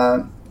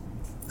 I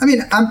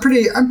mean, I'm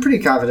pretty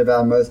confident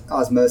about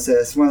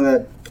osmosis. One of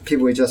the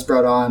people we just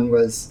brought on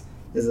is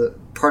a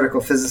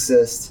particle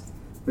physicist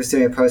who's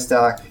doing a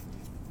postdoc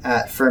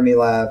at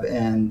Fermilab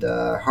and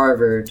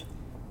Harvard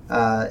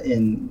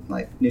in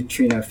like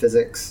neutrino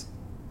physics,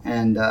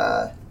 and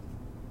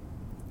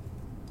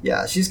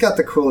yeah, she's got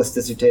the coolest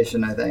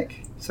dissertation I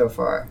think so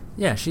far.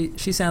 Yeah, she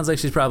sounds like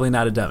she's probably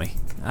not a dummy.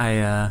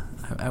 I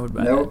would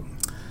buy nope.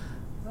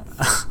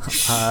 that.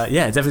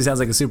 Yeah, it definitely sounds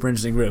like a super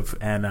interesting group,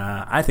 and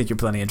I think you're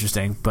plenty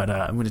interesting. But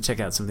I'm going to check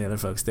out some of the other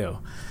folks too.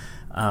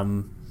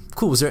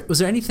 Cool. Was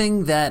there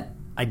anything that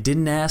I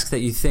didn't ask that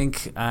you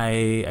think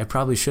I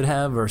probably should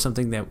have, or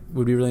something that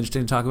would be really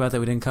interesting to talk about that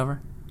we didn't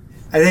cover?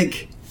 I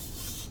think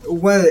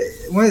one of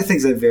the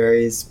things that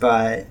varies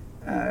by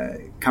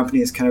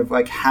company is kind of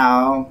like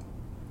how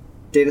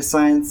data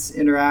science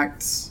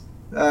interacts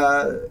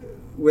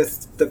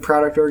with the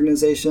product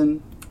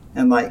organization,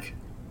 and like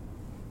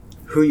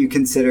who you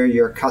consider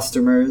your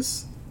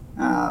customers,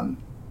 and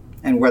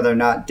whether or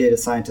not data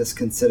scientists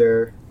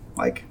consider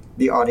like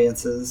the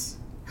audiences,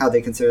 how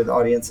they consider the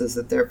audiences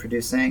that they're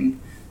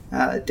producing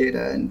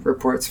data and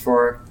reports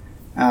for.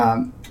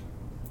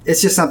 It's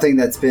just something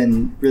that's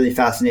been really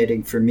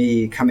fascinating for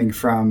me, coming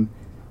from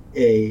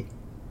a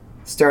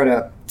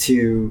startup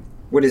to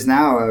what is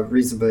now a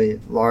reasonably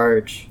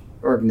large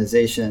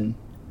organization.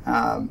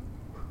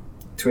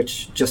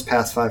 Twitch just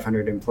passed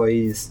 500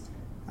 employees.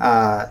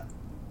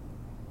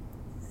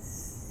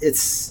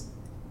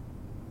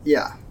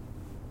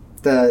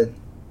 The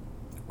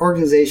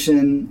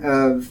organization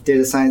of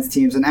data science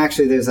teams, and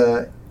actually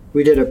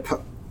we did a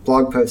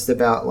blog post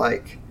about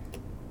like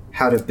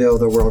how to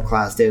build a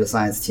world-class data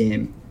science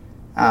team.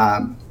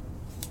 And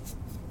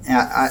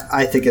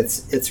I think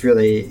it's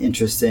really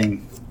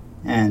interesting,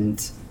 and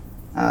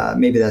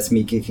maybe that's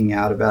me geeking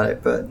out about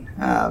it, but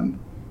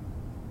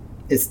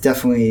it's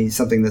definitely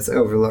something that's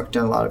overlooked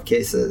in a lot of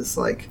cases,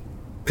 like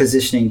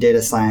positioning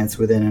data science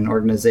within an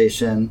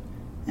organization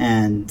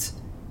and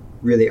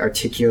really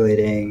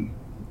articulating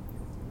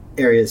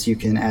areas you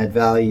can add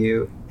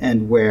value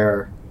and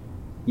where,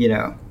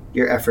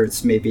 your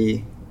efforts may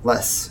be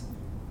less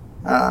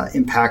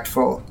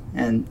impactful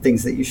and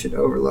things that you should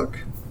overlook.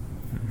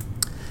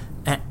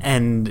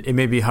 And it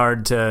may be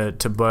hard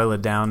to boil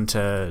it down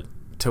to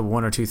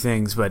one or two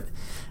things, but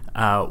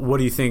what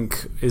do you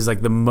think is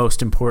like the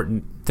most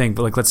important thing?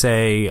 But like, let's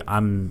say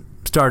I'm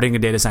starting a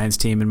data science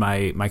team in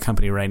my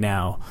company right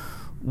now.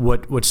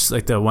 What's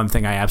like the one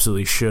thing I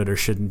absolutely should or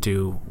shouldn't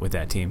do with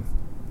that team?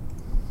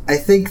 I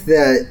think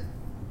that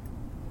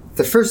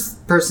the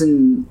first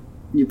person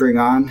you bring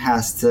on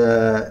has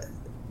to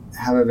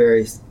have a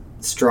very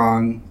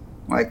strong,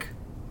 like,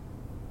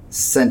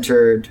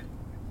 centered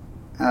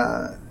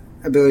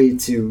ability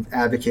to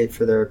advocate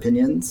for their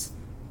opinions.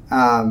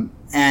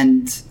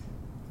 And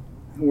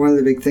one of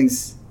the big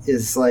things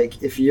is,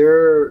 like, if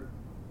you're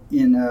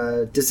in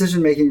a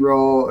decision-making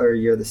role or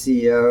you're the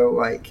CEO,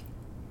 like,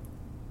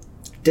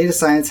 data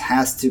science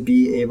has to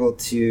be able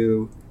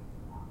to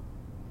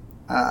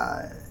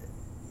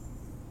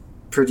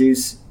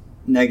produce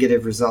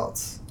negative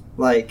results.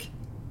 Like,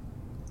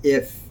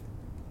 if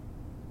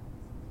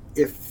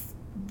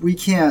we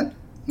can't,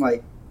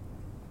 like,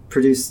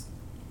 produce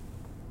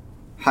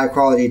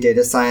high-quality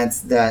data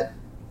science that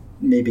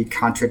maybe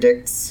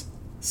contradicts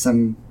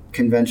some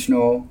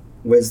conventional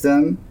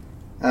wisdom,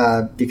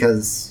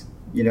 because,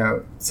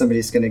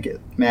 somebody's going to get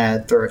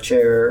mad, throw a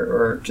chair,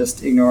 or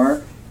just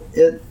ignore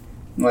it,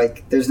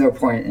 like, there's no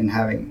point in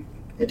having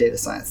a data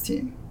science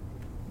team.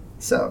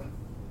 So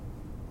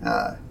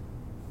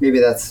maybe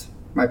that's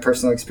my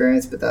personal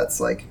experience, but that's,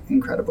 like,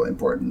 incredibly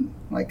important.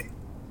 Like,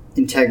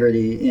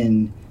 integrity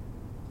in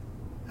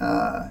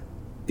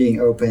being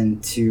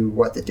open to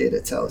what the data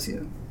tells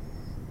you.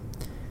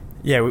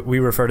 Yeah, we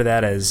refer to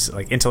that as,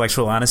 like,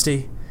 intellectual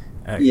honesty.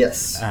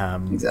 Yes,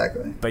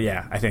 exactly. But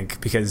yeah, I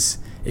think because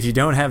if you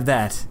don't have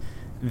that,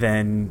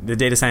 then the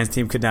data science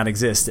team could not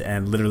exist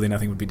and literally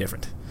nothing would be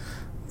different.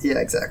 Yeah,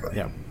 exactly.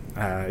 Yeah,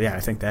 I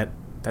think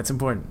that's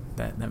important.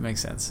 That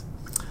makes sense.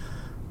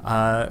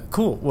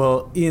 Cool.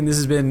 Well, Ian, this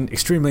has been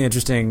extremely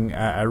interesting.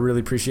 I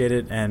really appreciate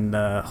it, and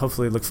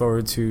hopefully look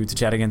forward to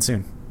chat again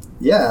soon.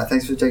 Yeah,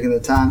 thanks for taking the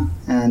time,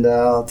 and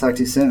I'll talk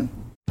to you soon.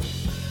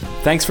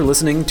 Thanks for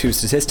listening to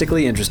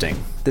Statistically Interesting.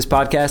 This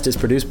podcast is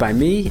produced by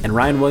me and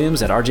Ryan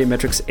Williams at RJ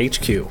Metrics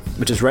HQ,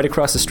 which is right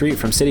across the street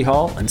from City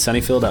Hall in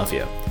sunny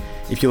Philadelphia.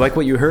 If you like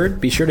what you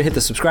heard, be sure to hit the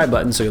subscribe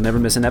button so you'll never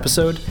miss an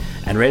episode,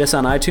 and rate us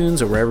on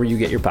iTunes or wherever you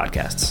get your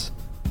podcasts.